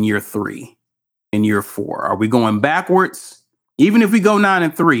looks in year 3, in year 4. Are we going backwards? Even if we go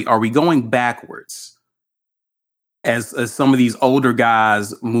 9-3, are we going backwards as some of these older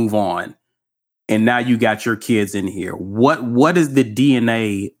guys move on? And now you got your kids in here. What is the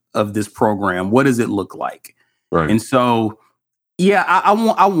DNA of this program? What does it look like? Right. And so, yeah, I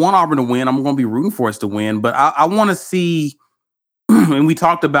want Auburn to win. I'm going to be rooting for us to win, but I want to see and we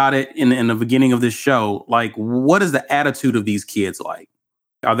talked about it in the beginning of this show, like, what is the attitude of these kids like?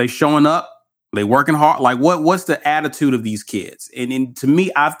 Are they showing up? Are they working hard? Like, what's the attitude of these kids? And to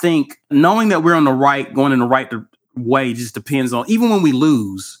me, I think knowing that we're going in the right way just depends on, even when we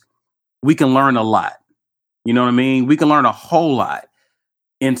lose, we can learn a lot. You know what I mean? We can learn a whole lot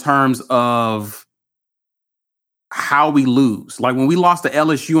in terms of how we lose. Like when we lost to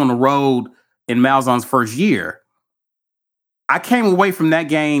LSU on the road in Malzahn's first year, I came away from that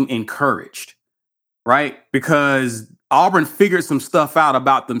game encouraged, right? Because Auburn figured some stuff out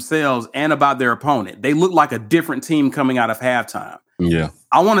about themselves and about their opponent. They looked like a different team coming out of halftime. Yeah.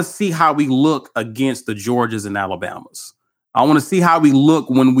 I want to see how we look against the Georgias and Alabamas. I want to see how we look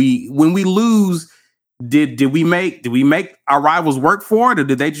when we lose. Did we make our rivals work for it, or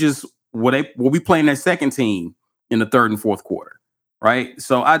did they just were we playing their second team in the third and fourth quarter? Right.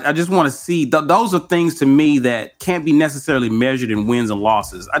 So I just want to see those are things to me that can't be necessarily measured in wins and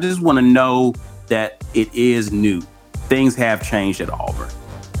losses. I just want to know that it is new. Things have changed at Auburn.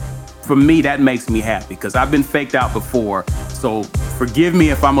 For me, that makes me happy because I've been faked out before. So forgive me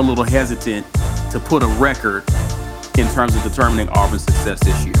if I'm a little hesitant to put a record in terms of determining Auburn's success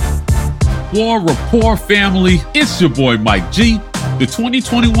this year. War Rapport family, it's your boy Mike G. The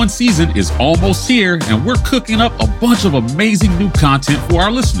 2021 season is almost here, and we're cooking up a bunch of amazing new content for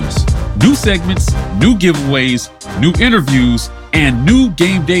our listeners. New segments, new giveaways, new interviews, and new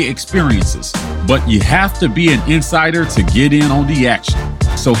game day experiences. But you have to be an insider to get in on the action.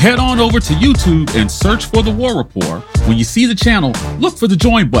 So head on over to YouTube and search for the War Rapport. When you see the channel, look for the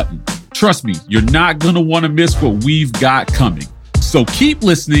join button. Trust me, you're not going to want to miss what we've got coming. So keep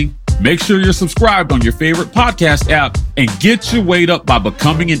listening. Make sure you're subscribed on your favorite podcast app and get your weight up by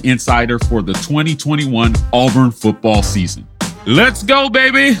becoming an insider for the 2021 Auburn football season. Let's go,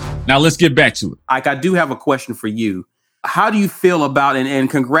 baby. Now let's get back to it. Ike, I do have a question for you. How do you feel about, and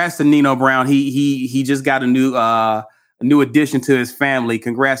congrats to Nino Brown. He just got a new addition to his family.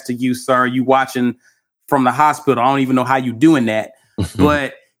 Congrats to you, sir. You watching from the hospital. I don't even know how you doing that.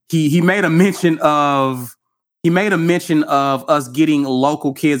 But he made a mention of us getting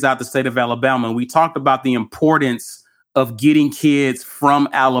local kids out the state of Alabama. And we talked about the importance of getting kids from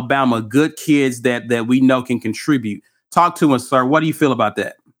Alabama, good kids that we know can contribute. Talk to us, sir. What do you feel about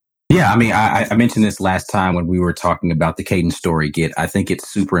that? Yeah, I mean, I mentioned this last time when we were talking about the Caden Story get. I think it's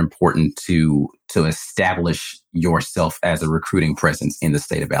super important to establish yourself as a recruiting presence in the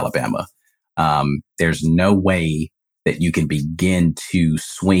state of Alabama. There's no way that you can begin to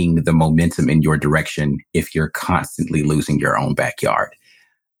swing the momentum in your direction if you're constantly losing your own backyard.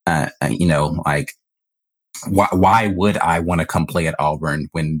 Like, why would I want to come play at Auburn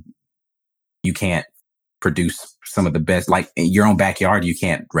when you can't produce some of the best, like in your own backyard, you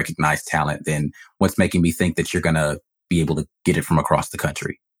can't recognize talent? Then what's making me think that you're going to be able to get it from across the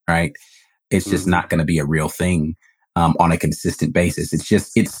country? Right. It's just not going to be a real thing on a consistent basis.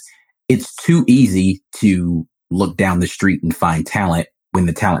 It's too easy to look down the street and find talent when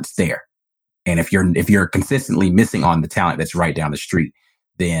the talent's there. And if you're consistently missing on the talent that's right down the street,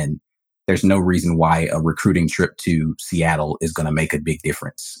 then there's no reason why a recruiting trip to Seattle is going to make a big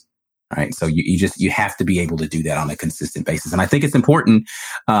difference. Right. So you have to be able to do that on a consistent basis. And I think it's important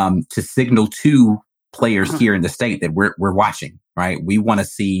to signal to players here in the state that we're watching. Right. We want to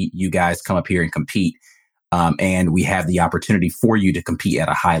see you guys come up here and compete. And we have the opportunity for you to compete at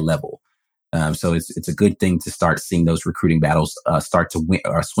a high level. So it's a good thing to start seeing those recruiting battles start to win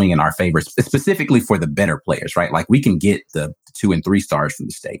or swing in our favor, specifically for the better players. Right. Like we can get the 2 and 3 stars from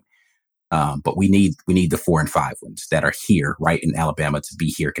the state. But we need the 4 and 5 ones that are here, right, in Alabama to be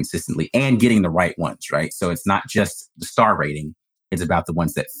here consistently and getting the right ones, right? So it's not just the star rating. It's about the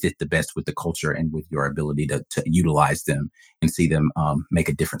ones that fit the best with the culture and with your ability to utilize them and see them make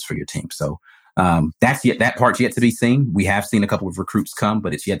a difference for your team. So that part's yet to be seen. We have seen a couple of recruits come,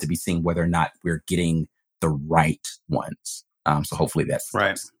 but it's yet to be seen whether or not we're getting the right ones. So hopefully that's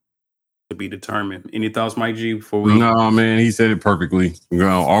right. To be determined. Any thoughts, Mike G, before we... No, man, he said it perfectly.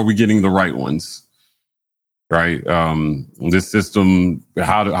 Are we getting the right ones? Right. This system,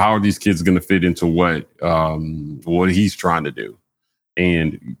 how are these kids going to fit into what he's trying to do?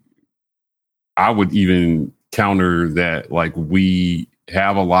 And I would even counter that, like, we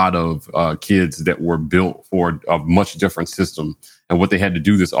have a lot of kids that were built for a much different system. And what they had to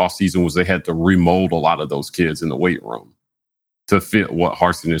do this offseason was they had to remold a lot of those kids in the weight room to fit what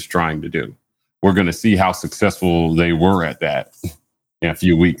Harsin is trying to do. We're going to see how successful they were at that in a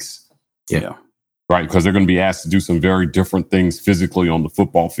few weeks. Yeah. Right. Because they're going to be asked to do some very different things physically on the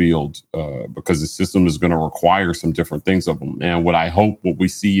football field because the system is going to require some different things of them. And what I hope what we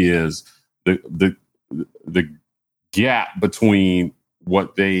see is the gap between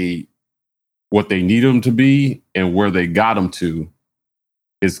what they need them to be and where they got them to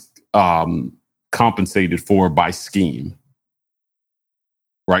is compensated for by scheme.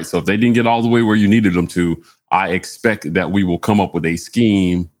 Right. So if they didn't get all the way where you needed them to, I expect that we will come up with a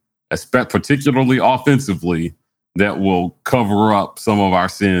scheme, particularly offensively, that will cover up some of our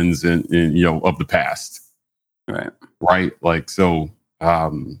sins and of the past. Right. Right. Like, so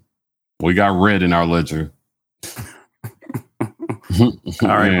we got red in our ledger. All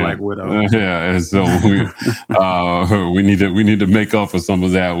right, Black Widow. Yeah. And so we need to make up for some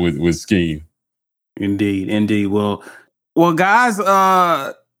of that with scheme. Indeed. Well, guys,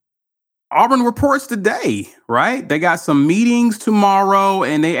 Auburn reports today, right? They got some meetings tomorrow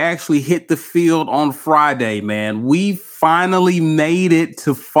and they actually hit the field on Friday, man. We finally made it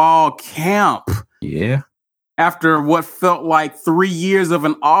to fall camp. Yeah. After what felt like 3 years of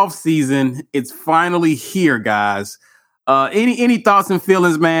an off season, it's finally here, guys. Any thoughts and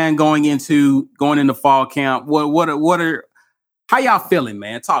feelings, man, going into fall camp? How y'all feeling,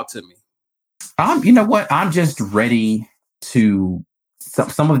 man? Talk to me. You know what? I'm just ready to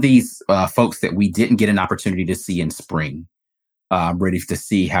some of these folks that we didn't get an opportunity to see in spring. I'm ready to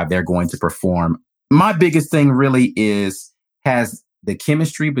see how they're going to perform. My biggest thing really is, has the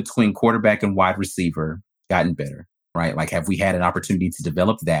chemistry between quarterback and wide receiver gotten better, right? Like, have we had an opportunity to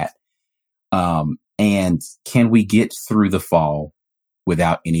develop that? And can we get through the fall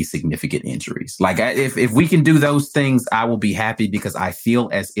without any significant injuries? Like, if we can do those things, I will be happy, because I feel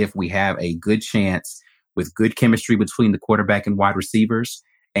as if we have a good chance with good chemistry between the quarterback and wide receivers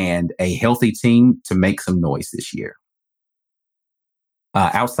and a healthy team to make some noise this year.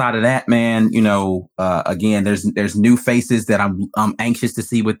 Outside of that, man, again, there's new faces that I'm anxious to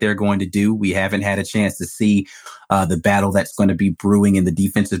see what they're going to do. We haven't had a chance to see the battle that's going to be brewing in the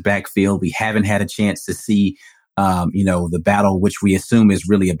defensive backfield. We haven't had a chance to see, the battle, which we assume is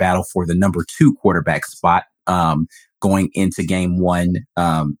really a battle for the number 2 quarterback spot going into game 1,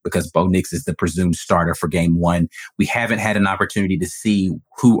 because Bo Nix is the presumed starter for game 1. We haven't had an opportunity to see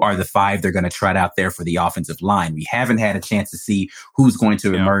who are the 5 they're going to trot out there for the offensive line. We haven't had a chance to see who's going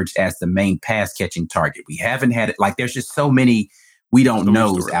to emerge as the main pass catching target. We haven't had it. Like, there's just so many we don't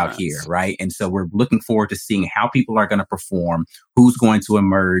know out here, right? And so we're looking forward to seeing how people are going to perform, who's going to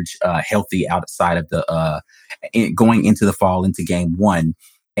emerge healthy outside of the going into the fall, into game 1.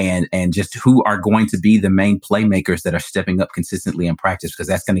 And just who are going to be the main playmakers that are stepping up consistently in practice, because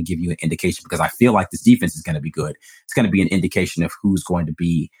that's going to give you an indication, because I feel like this defense is going to be good. It's going to be an indication of who's going to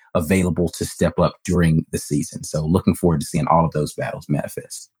be available to step up during the season. So looking forward to seeing all of those battles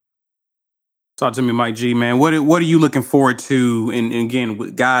manifest. Talk to me, Mike G, man. What are you looking forward to? And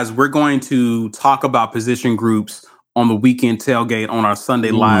again, guys, we're going to talk about position groups on the weekend tailgate on our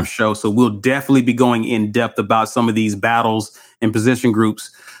Sunday live show. So we'll definitely be going in depth about some of these battles and position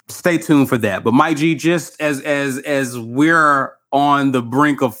groups. Stay tuned for that. But Mike G, just as we're on the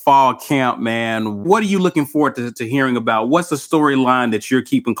brink of fall camp, man, what are you looking forward to hearing about? What's the storyline that you're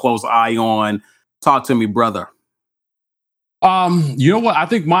keeping close eye on? Talk to me, brother. You know what? I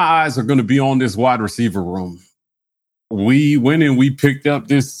think my eyes are going to be on this wide receiver room. We went and we picked up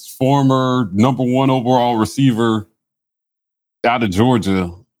this former number 1 overall receiver out of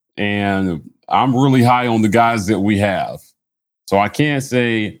Georgia, and I'm really high on the guys that we have. So I can't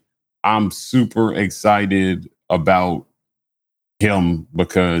say I'm super excited about him,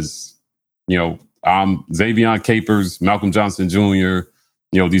 because, I'm Xavier Capers, Malcolm Johnson Jr.,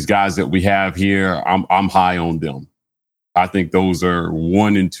 these guys that we have here, I'm high on them. I think those are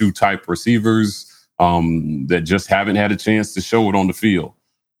 1 and 2 type receivers that just haven't had a chance to show it on the field.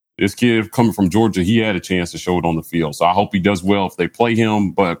 This kid coming from Georgia, he had a chance to show it on the field. So I hope he does well if they play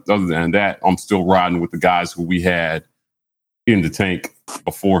him. But other than that, I'm still riding with the guys who we had in the tank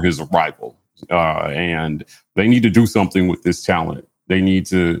before his arrival. And they need to do something with this talent. They need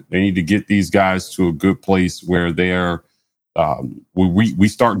to get these guys to a good place where they're we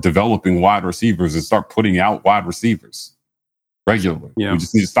start developing wide receivers and start putting out wide receivers regularly. Yeah. We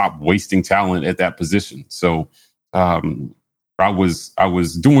just need to stop wasting talent at that position. So I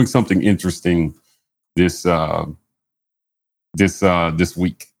was doing something interesting this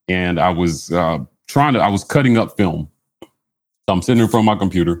week, and I was cutting up film. So I'm sitting in front of my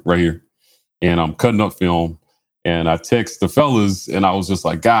computer right here, and I'm cutting up film, and I text the fellas, and I was just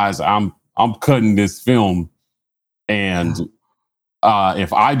like, guys, I'm cutting this film, and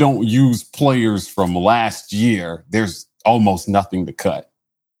if I don't use players from last year, there's almost nothing to cut.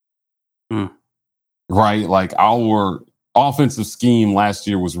 Right? Like, our offensive scheme last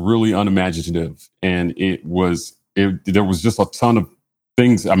year was really unimaginative, and there was just a ton of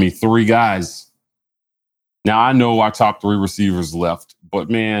things. I mean, 3 guys Now, I know our top 3 receivers left, but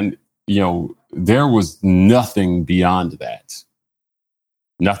man, there was nothing beyond that.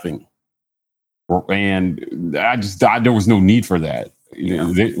 Nothing. And there was no need for that.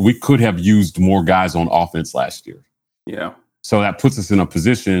 We could have used more guys on offense last year. Yeah. So that puts us in a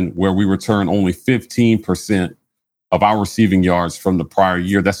position where we return only 15% of our receiving yards from the prior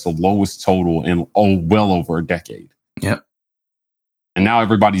year. That's the lowest total in well over a decade. Yep. And now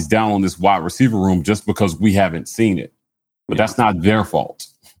everybody's down on this wide receiver room just because we haven't seen it. But that's not their fault.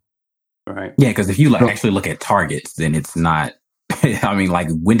 Right. Yeah, because if you actually look at targets, then it's not. I mean, like,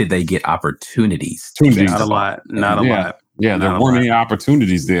 when did they get opportunities? Not a lot. Not a lot. Yeah, there weren't any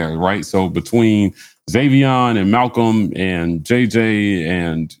opportunities there, right? So between Xavion and Malcolm and JJ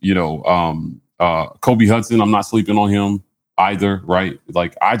and, Kobe Hudson, I'm not sleeping on him either, right?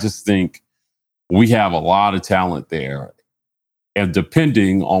 Like, I just think we have a lot of talent there. And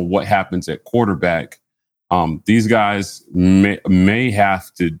depending on what happens at quarterback, these guys may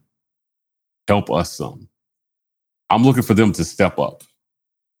have to help us some. I'm looking for them to step up.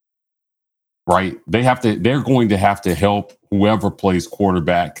 Right? They're going to have to help whoever plays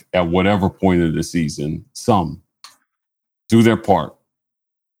quarterback at whatever point of the season. Some do their part.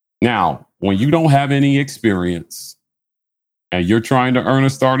 Now, when you don't have any experience and you're trying to earn a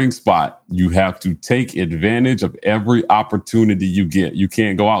starting spot, you have to take advantage of every opportunity you get. You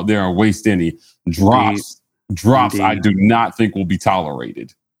can't go out there and waste any. Drops, Indeed. I do not think will be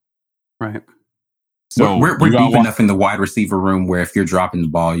tolerated. Right. So we're deep enough in the wide receiver room where if you're dropping the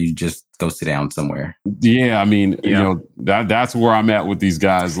ball, you just go sit down somewhere. Yeah, I mean, that's where I'm at with these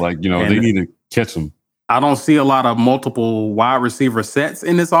guys. Like, they need to catch them. I don't see a lot of multiple wide receiver sets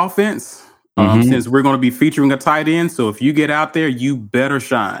in this offense since we're going to be featuring a tight end. So if you get out there, you better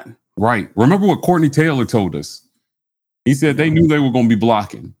shine. Right. Remember what Courtney Taylor told us? He said they knew they were going to be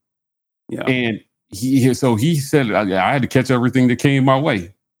blocking. Yeah. And he said, I had to catch everything that came my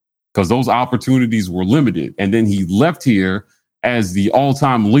way, because those opportunities were limited. And then he left here as the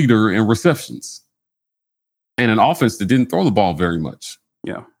all-time leader in receptions and an offense that didn't throw the ball very much.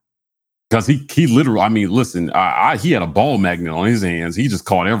 Yeah. Because he literally, I mean, listen, he had a ball magnet on his hands. He just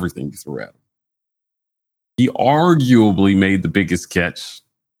caught everything he threw at him. He arguably made the biggest catch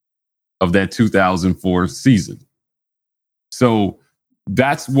of that 2004 season. So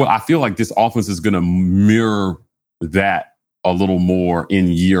that's what I feel like this offense is going to mirror that a little more in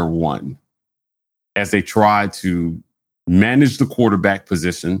year one as they try to manage the quarterback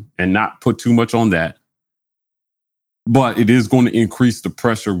position and not put too much on that. But it is going to increase the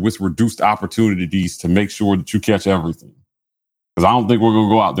pressure with reduced opportunities to make sure that you catch everything. Because I don't think we're going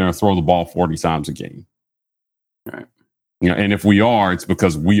to go out there and throw the ball 40 times a game. Right. And if we are, it's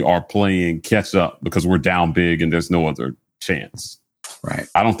because we are playing catch up because we're down big and there's no other chance. Right.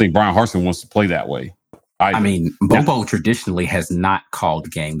 I don't think Brian Harsin wants to play that way. I mean, Bobo traditionally has not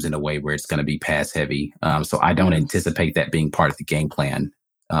called games in a way where it's going to be pass heavy. So I don't anticipate that being part of the game plan.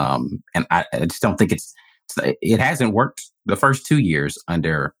 And I just don't think it hasn't worked the first 2 years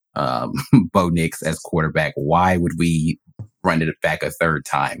under Bo Nix as quarterback. Why would we run it back a third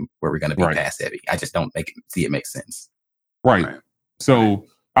time where we're going to be pass heavy? I just don't see it make sense. Right. So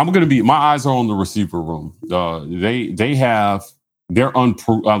I'm going to be, my eyes are on the receiver room. They're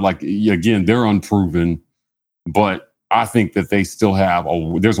unproven, but I think that they still have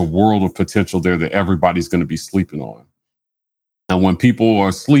there's a world of potential there that everybody's going to be sleeping on. And when people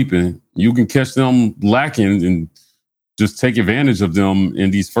are sleeping, you can catch them lacking and just take advantage of them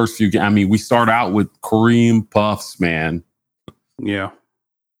in these first few games. I mean, we start out with Kareem Puffs, man. Yeah.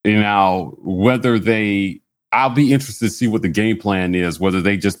 I'll be interested to see what the game plan is, whether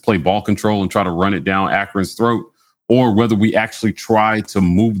they just play ball control and try to run it down Akron's throat, or whether we actually try to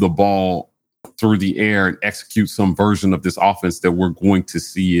move the ball through the air and execute some version of this offense that we're going to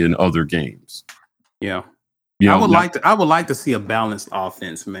see in other games. Yeah. I would like to see a balanced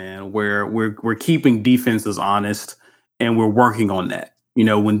offense, man, where we're keeping defenses honest and we're working on that.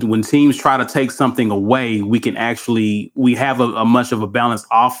 When teams try to take something away, we have a much of a balanced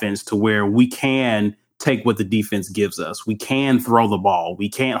offense to where we can take what the defense gives us. We can throw the ball. We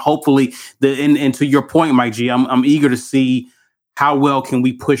can hopefully and to your point, Mike G, I'm eager to see how well can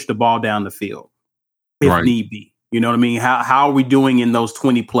we push the ball down the field if need be. You know what I mean? How are we doing in those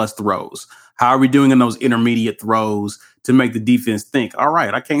 20 plus throws? How are we doing in those intermediate throws to make the defense think, all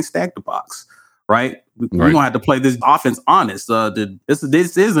right, I can't stack the box, right? We're going to have to play this offense honest.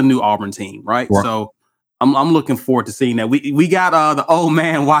 This is a new Auburn team, right? So I'm looking forward to seeing that. We got the old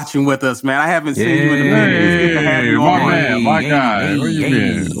man watching with us, man. I haven't seen you in a minute. It's good to have you on. My guy.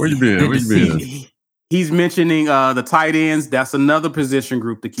 Where you been? He's mentioning the tight ends. That's another position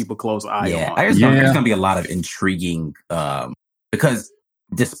group to keep a close eye on. There's going to be a lot of intriguing because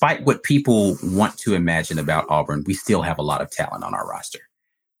despite what people want to imagine about Auburn, we still have a lot of talent on our roster.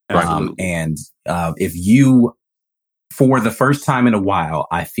 And if you, for the first time in a while,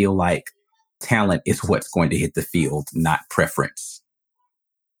 I feel like talent is what's going to hit the field, not preference.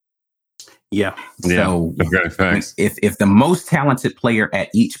 Yeah. So if the most talented player at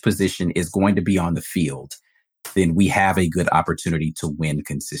each position is going to be on the field, then we have a good opportunity to win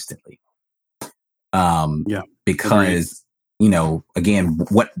consistently. Because, again,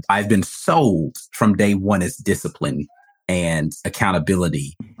 what I've been sold from day one is discipline and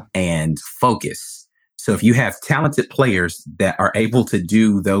accountability and focus. So if you have talented players that are able to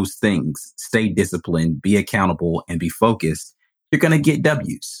do those things, stay disciplined, be accountable, and be focused, you're going to get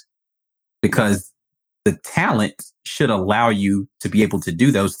W's. Because the talent should allow you to be able to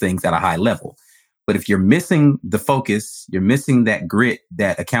do those things at a high level. But if you're missing the focus, you're missing that grit,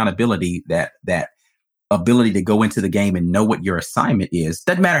 that accountability, that ability to go into the game and know what your assignment is,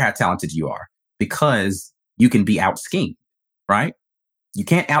 doesn't matter how talented you are, because you can be out-schemed, right? You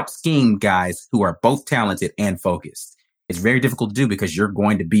can't out-scheme guys who are both talented and focused. It's very difficult to do because you're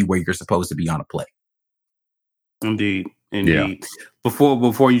going to be where you're supposed to be on a play. Indeed. Yeah.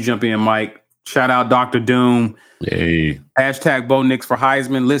 Before you jump in, Mike, shout out Dr. Doom. Hey. Hashtag Bo Nix for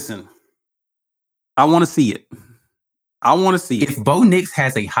Heisman. Listen, I want to see it. If Bo Nix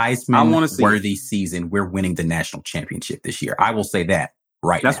has a Heisman-worthy season, we're winning the national championship this year. I will say that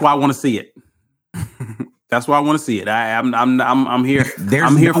That's why I want to see it. That's why I want to see it. I'm here.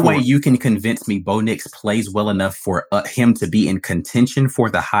 There's no way you can convince me Bo Nix plays well enough for him to be in contention for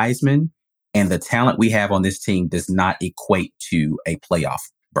the Heisman. And the talent we have on this team does not equate to a playoff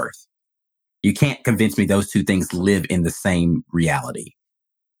berth. You can't convince me those two things live in the same reality.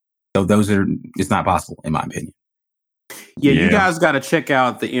 So it's not possible, in my opinion. Yeah, you guys got to check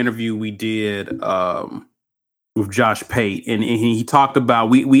out the interview we did with Josh Pate. And he talked about,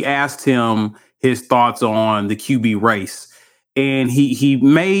 we asked him his thoughts on the QB race. And he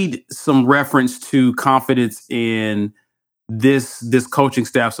made some reference to confidence in this coaching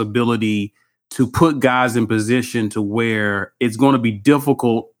staff's ability to put guys in position to where it's going to be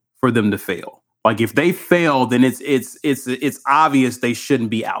difficult for them to fail. Like if they fail, then it's obvious they shouldn't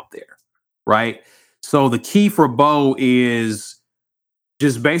be out there, right? So the key for Bo is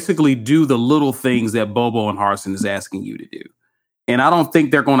just basically do the little things that Bobo and Harsin is asking you to do. And I don't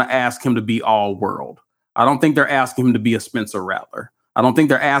think they're going to ask him to be all world. I don't think they're asking him to be a Spencer Rattler. I don't think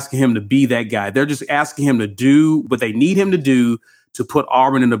they're asking him to be that guy. They're just asking him to do what they need him to do to put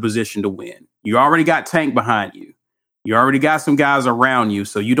Auburn in a position to win. You already got Tank behind you. You already got some guys around you,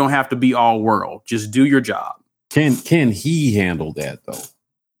 so you don't have to be all world. Just do your job. Can he handle that, though?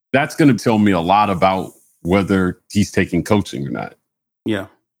 That's going to tell me a lot about whether he's taking coaching or not. Yeah.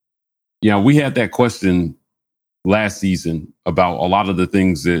 Yeah, we had that question last season about a lot of the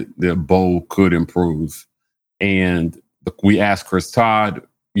things that Bo could improve. And we asked Chris Todd,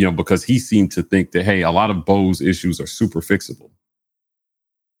 because he seemed to think that, hey, a lot of Bo's issues are super fixable.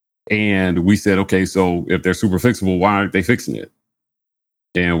 And we said, okay, so if they're super fixable, why aren't they fixing it?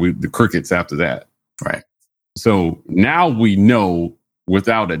 And the crickets after that. Right. So now we know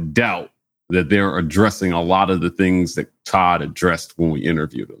without a doubt that they're addressing a lot of the things that Todd addressed when we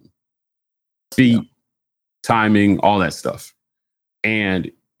interviewed him. Feet, timing, all that stuff.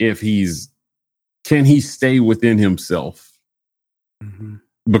 And can he stay within himself? Mm-hmm.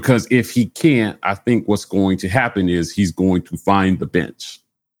 Because if he can't, I think what's going to happen is he's going to find the bench.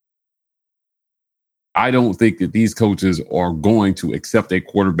 I don't think that these coaches are going to accept a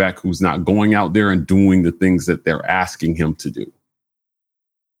quarterback who's not going out there and doing the things that they're asking him to do.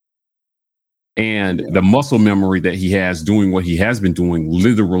 And the muscle memory that he has doing what he has been doing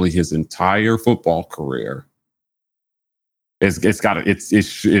literally his entire football career,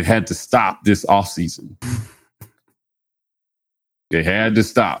 it had to stop this offseason. It had to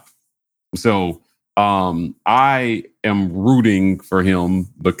stop. So I am rooting for him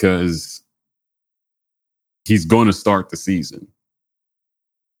because he's going to start the season.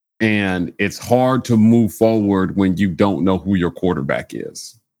 And it's hard to move forward when you don't know who your quarterback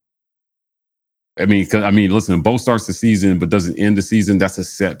is. Listen, Bo starts the season but doesn't end the season. That's a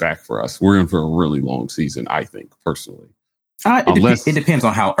setback for us. We're in for a really long season, I think, personally. It depends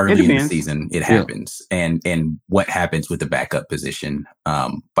on how early in the season it happens and what happens with the backup position.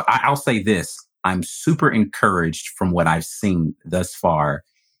 But I'll say this. I'm super encouraged from what I've seen thus far.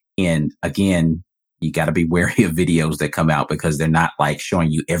 And again, you got to be wary of videos that come out because they're not like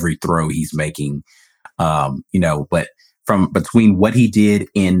showing you every throw he's making. But from between what he did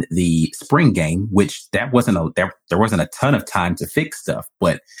in the spring game, which there wasn't a ton of time to fix stuff,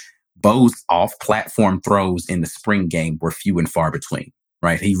 but Bo's off-platform throws in the spring game were few and far between,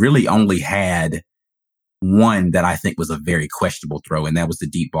 right? He really only had one that I think was a very questionable throw, and that was the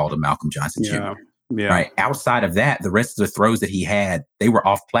deep ball to Malcolm Johnson Jr. Yeah. Right. Outside of that, the rest of the throws that he had, they were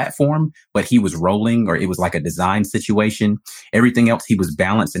off platform, but he was rolling, or it was like a design situation. Everything else, he was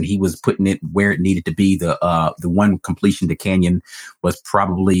balanced and he was putting it where it needed to be. The one completion to Canyon was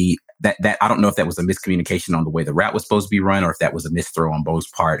probably that I don't know if that was a miscommunication on the way the route was supposed to be run, or if that was a misthrow on Bo's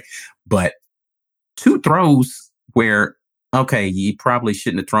part. But two throws where, okay, you probably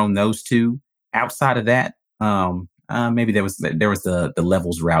shouldn't have thrown those two. Outside of that, maybe there was the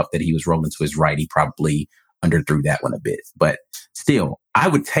levels route that he was rolling to his right. He probably underthrew that one a bit, but still, I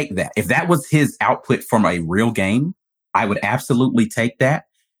would take that. If that was his output from a real game, I would absolutely take that,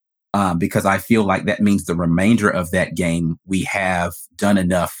 because I feel like that means the remainder of that game, we have done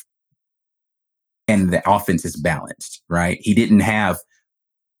enough and the offense is balanced, right? He didn't have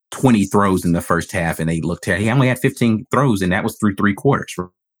 20 throws in the first half and they looked at, he only had 15 throws and that was through 3 quarters.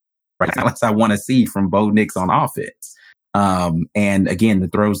 Right. That's what I want to see from Bo Nix on offense. And again, the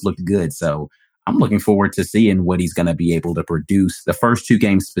throws looked good. So I'm looking forward to seeing what he's going to be able to produce. The first 2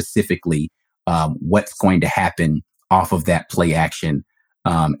 games specifically, what's going to happen off of that play action,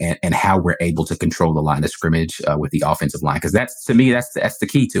 and how we're able to control the line of scrimmage with the offensive line. Because that's, to me, that's the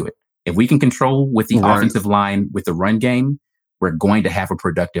key to it. If we can control with the offensive line with the run game, we're going to have a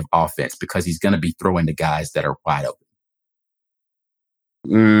productive offense because he's going to be throwing the guys that are wide open.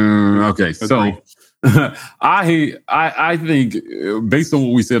 Okay, so I think based on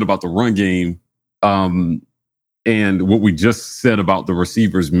what we said about the run game, and what we just said about the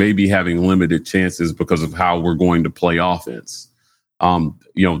receivers maybe having limited chances because of how we're going to play offense. The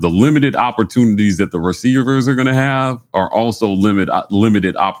limited opportunities that the receivers are going to have are also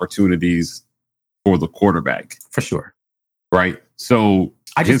limited opportunities for the quarterback, for sure. Right. So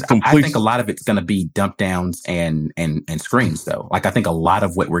I think a lot of it's going to be dump downs and screens, though. Like, I think a lot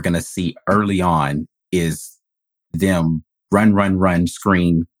of what we're going to see early on is them run,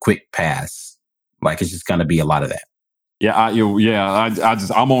 screen, quick pass. Like, it's just going to be a lot of that. Yeah,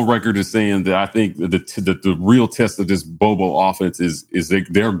 I'm on record as saying that I think the real test of this Bobo offense is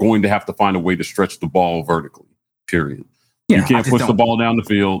they're going to have to find a way to stretch the ball vertically. Period. Yeah, you can't push the ball down the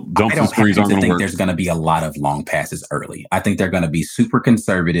field. Dumps and screens aren't going to work. There's going to be a lot of long passes early. I think they're going to be super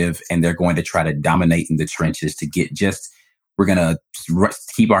conservative and they're going to try to dominate in the trenches to get we're going to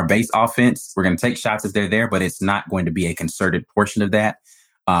keep our base offense. We're going to take shots if they're there, but it's not going to be a concerted portion of that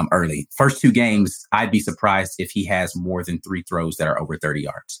early. First 2 games, I'd be surprised if he has more than 3 throws that are over 30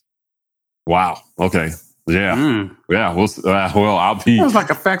 yards. Wow. Okay. Yeah. Yeah. Well, I'll be. Sounds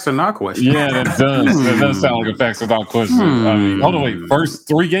like a facts or not question. Yeah, that does. That does sound like a facts or not question. I mean, hold on, wait. First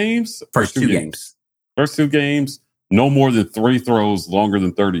 3 games? First 2 games. First 2 games, no more than 3 throws longer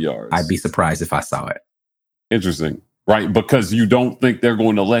than 30 yards. I'd be surprised if I saw it. Interesting. Right. Because you don't think they're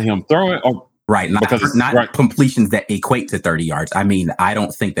going to let him throw it? Or right. Not completions that equate to 30 yards. I mean, I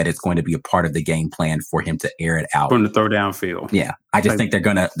don't think that it's going to be a part of the game plan for him to air it out. From the throw downfield. Yeah. I just think it's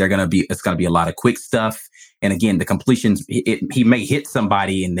going to be a lot of quick stuff. And again, the completions, he may hit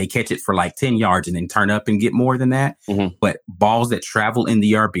somebody and they catch it for like 10 yards and then turn up and get more than that. Mm-hmm. But balls that travel in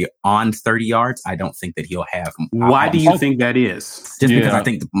the air beyond 30 yards, I don't think that he'll have. Why do you think that is? Just because I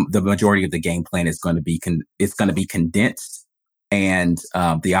think the majority of the game plan is going to be condensed, and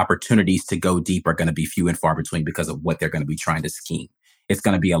the opportunities to go deep are going to be few and far between because of what they're going to be trying to scheme. It's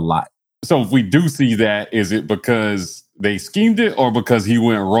going to be a lot. So if we do see that, is it because they schemed it or because he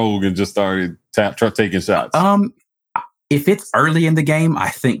went rogue and just started taking shots? If it's early in the game, I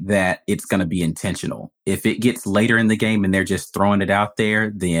think that it's going to be intentional. If it gets later in the game and they're just throwing it out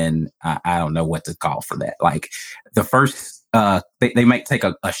there, then I don't know what to call for that. Like the first, they might take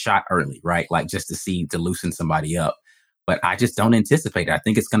a shot early, right? Like just to loosen somebody up. But I just don't anticipate it. I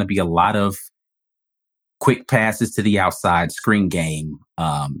think it's going to be a lot of quick passes to the outside, screen game,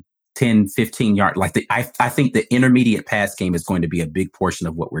 10, 15 yard. I think the intermediate pass game is going to be a big portion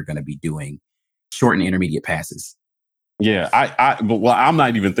of what we're going to be doing. Short and intermediate passes. Yeah, I'm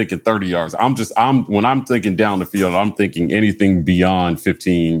not even thinking 30 yards. When I'm thinking down the field, I'm thinking anything beyond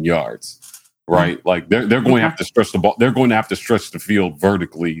 15 yards, right? Mm-hmm. Like they're going to have to stretch the ball. They're going to have to stretch the field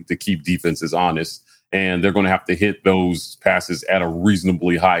vertically to keep defenses honest. And they're going to have to hit those passes at a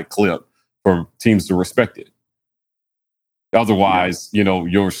reasonably high clip for teams to respect it. Otherwise, they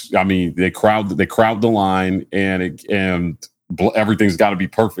crowd the line and everything's got to be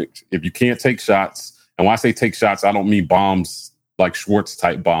perfect. If you can't take shots, and when I say take shots, I don't mean bombs like Schwartz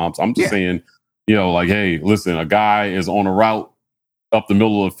type bombs. I'm just saying Like, hey, listen, a guy is on a route up the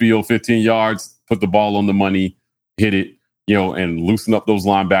middle of the field, 15 yards, put the ball on the money, hit it, and loosen up those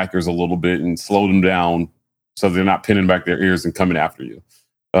linebackers a little bit and slow them down so they're not pinning back their ears and coming after you.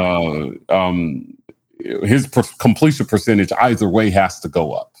 His completion percentage either way has to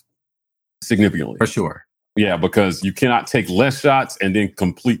go up significantly. For sure. Yeah, because you cannot take less shots and then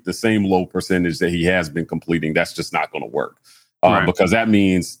complete the same low percentage that he has been completing. That's just not going to work. Right. Because that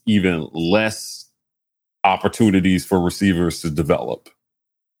means even less opportunities for receivers to develop.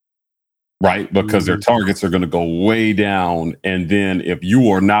 Right? Because their targets are going to go way down. And then if you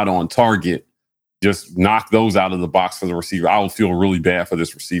are not on target, just knock those out of the box for the receiver. I would feel really bad for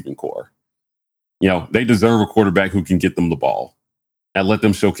this receiving core. They deserve a quarterback who can get them the ball and let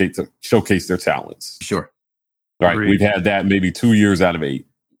them showcase their talents. Sure. Right. Agreed. We've had that maybe 2 years out of 8.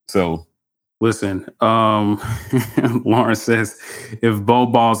 So listen, Lawrence says if Bo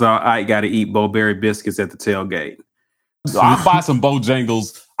balls out, I got to eat Bo-Berry biscuits at the tailgate. So I'll buy some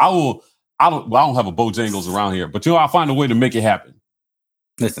Bojangles. I don't have a Bojangles around here, but I'll find a way to make it happen.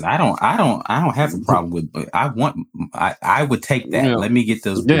 Listen, I don't have a problem with. I would take that. Yeah. Let me get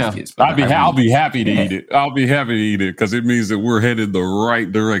those biscuits. I'll be happy to eat it. I'll be happy to eat it because it means that we're headed the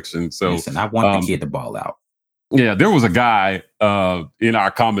right direction. So listen, I want the kid to ball out. Yeah, there was a guy in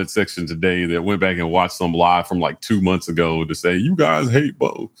our comment section today that went back and watched some live from like 2 months ago to say you guys hate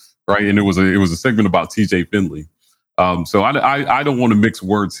Bo, right? And it was a segment about TJ Finley. So I don't want to mix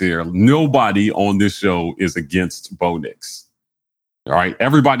words here. Nobody on this show is against Bo Nix. All right.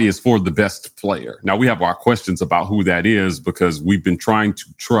 Everybody is for the best player. Now we have our questions about who that is because we've been trying to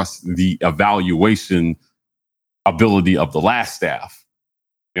trust the evaluation ability of the last staff.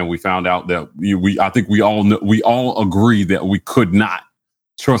 And we found out that I think we all agree that we could not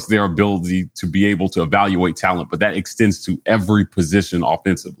trust their ability to be able to evaluate talent, but that extends to every position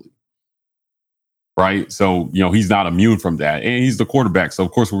offensively. Right. So, he's not immune from that. And he's the quarterback. So,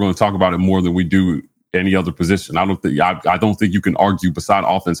 of course, we're going to talk about it more than we do any other position. I don't think you can argue beside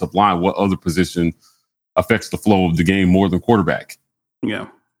offensive line what other position affects the flow of the game more than quarterback. Yeah.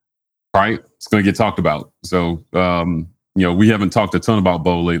 Right. It's going to get talked about. So, we haven't talked a ton about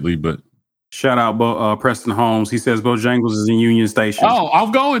Bo lately, but shout out Preston Holmes. He says Bojangles is in Union Station. Oh,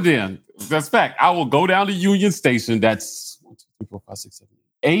 I'm going then. That's fact. I will go down to Union Station. That's 1, 2, 3, 4, 5, 6, 7,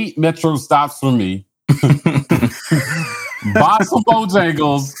 8 metro stops for me. Buy some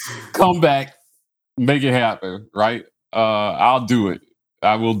Bojangles, come back, make it happen. Right? I'll do it.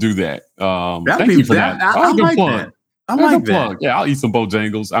 I will do that. Thank you for that. I like that. I like that. Yeah, I'll eat some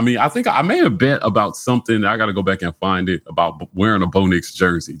Bojangles. I mean, I think I made a bet about something. I got to go back and find it about wearing a Bo Nix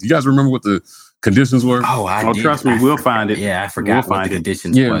jersey. Do you guys remember what the conditions were? Oh, trust me, we'll find it. Yeah, I forgot what the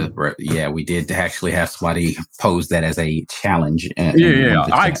conditions were. Yeah, we did actually have somebody pose that as a challenge.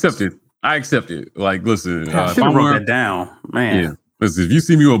 I accept it. Like, listen, I should have wrote that down, man. Yeah, listen, if you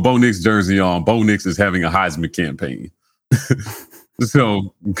see me with a Bo Nix jersey on, Bo Nix is having a Heisman campaign.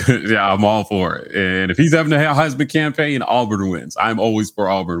 So, yeah, I'm all for it. And if he's having a Heisman campaign, Auburn wins. I'm always for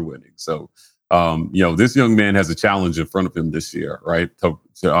Auburn winning. So, this young man has a challenge in front of him this year, right?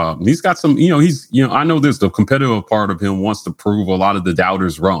 He's got some, I know there's the competitive part of him wants to prove a lot of the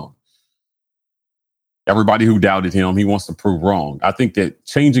doubters wrong. Everybody who doubted him, he wants to prove wrong. I think that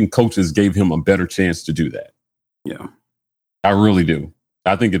changing coaches gave him a better chance to do that. Yeah. I really do.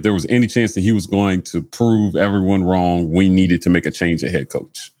 I think if there was any chance that he was going to prove everyone wrong, we needed to make a change at head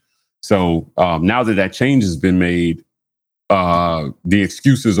coach. So now that change has been made, the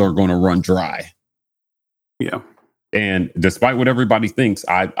excuses are going to run dry. Yeah. And despite what everybody thinks,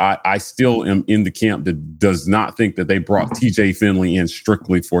 I still am in the camp that does not think that they brought TJ Finley in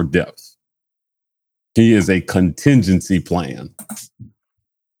strictly for depth. He is a contingency plan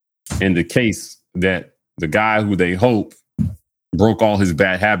in the case that the guy who they hope broke all his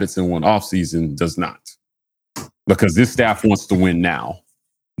bad habits in one offseason does not. Because this staff wants to win now.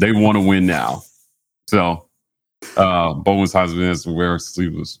 They want to win now. So Bowen's husband has to wear a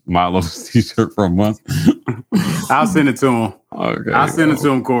sleeveless Milo's t-shirt for a month. I'll send it to him. Okay. I'll send it to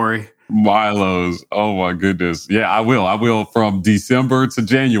him, Corey. Milo's. Oh my goodness. Yeah, I will. I will from December to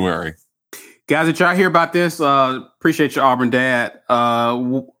January. Guys, did y'all hear about this? Appreciate your Auburn dad.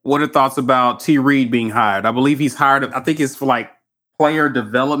 What are thoughts about T. Reed being hired? I believe he's hired. I think it's for like player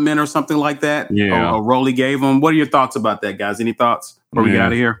development or something like that. Yeah. A role he gave him. What are your thoughts about that, guys? Any thoughts before we get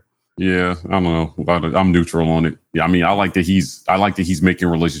out of here? Yeah, I don't know about it. I'm neutral on it. Yeah, I mean, I like that he's making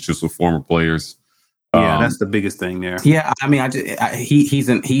relationships with former players. Yeah, that's the biggest thing there. Yeah, I mean, he's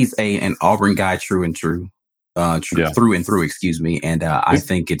an Auburn guy, through and through. Through and through, excuse me. And I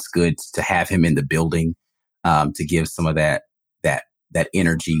think it's good to have him in the building to give some of that that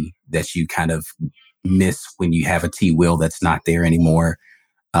energy that you kind of miss when you have a T. Will that's not there anymore.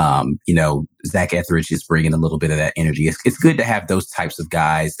 Zach Etheridge is bringing a little bit of that energy. It's good to have those types of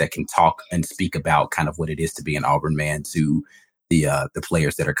guys that can talk and speak about kind of what it is to be an Auburn man to the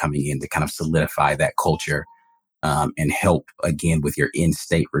players that are coming in to kind of solidify that culture and help again with your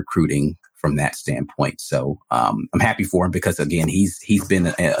in-state recruiting from that standpoint. So I'm happy for him because again, he's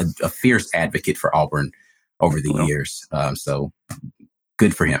been a fierce advocate for Auburn over the years. So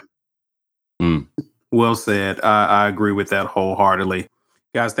good for him. Well said. I agree with that wholeheartedly.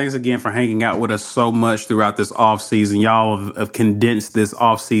 Guys, thanks again for hanging out with us so much throughout this offseason. Y'all have condensed this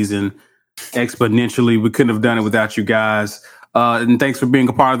offseason exponentially. We couldn't have done it without you guys. And thanks for being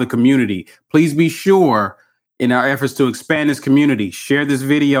a part of the community. Please be sure in our efforts to expand this community, share this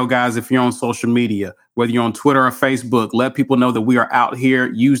video, guys, if you're on social media, whether you're on Twitter or Facebook, let people know that we are out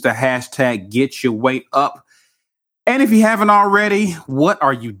here. Use the hashtag #GetYourWeight And if you haven't already, what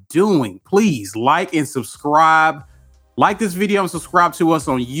are you doing? Please like and subscribe. Like this video and subscribe to us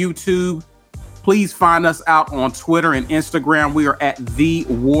on YouTube. Please find us out on Twitter and Instagram. We are at The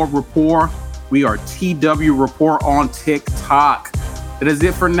War Report. We are TW Report on TikTok. That is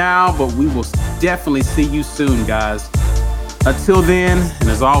it for now, but we will definitely see you soon, guys. Until then, and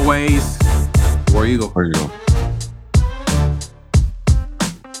as always, War Eagle. War Eagle.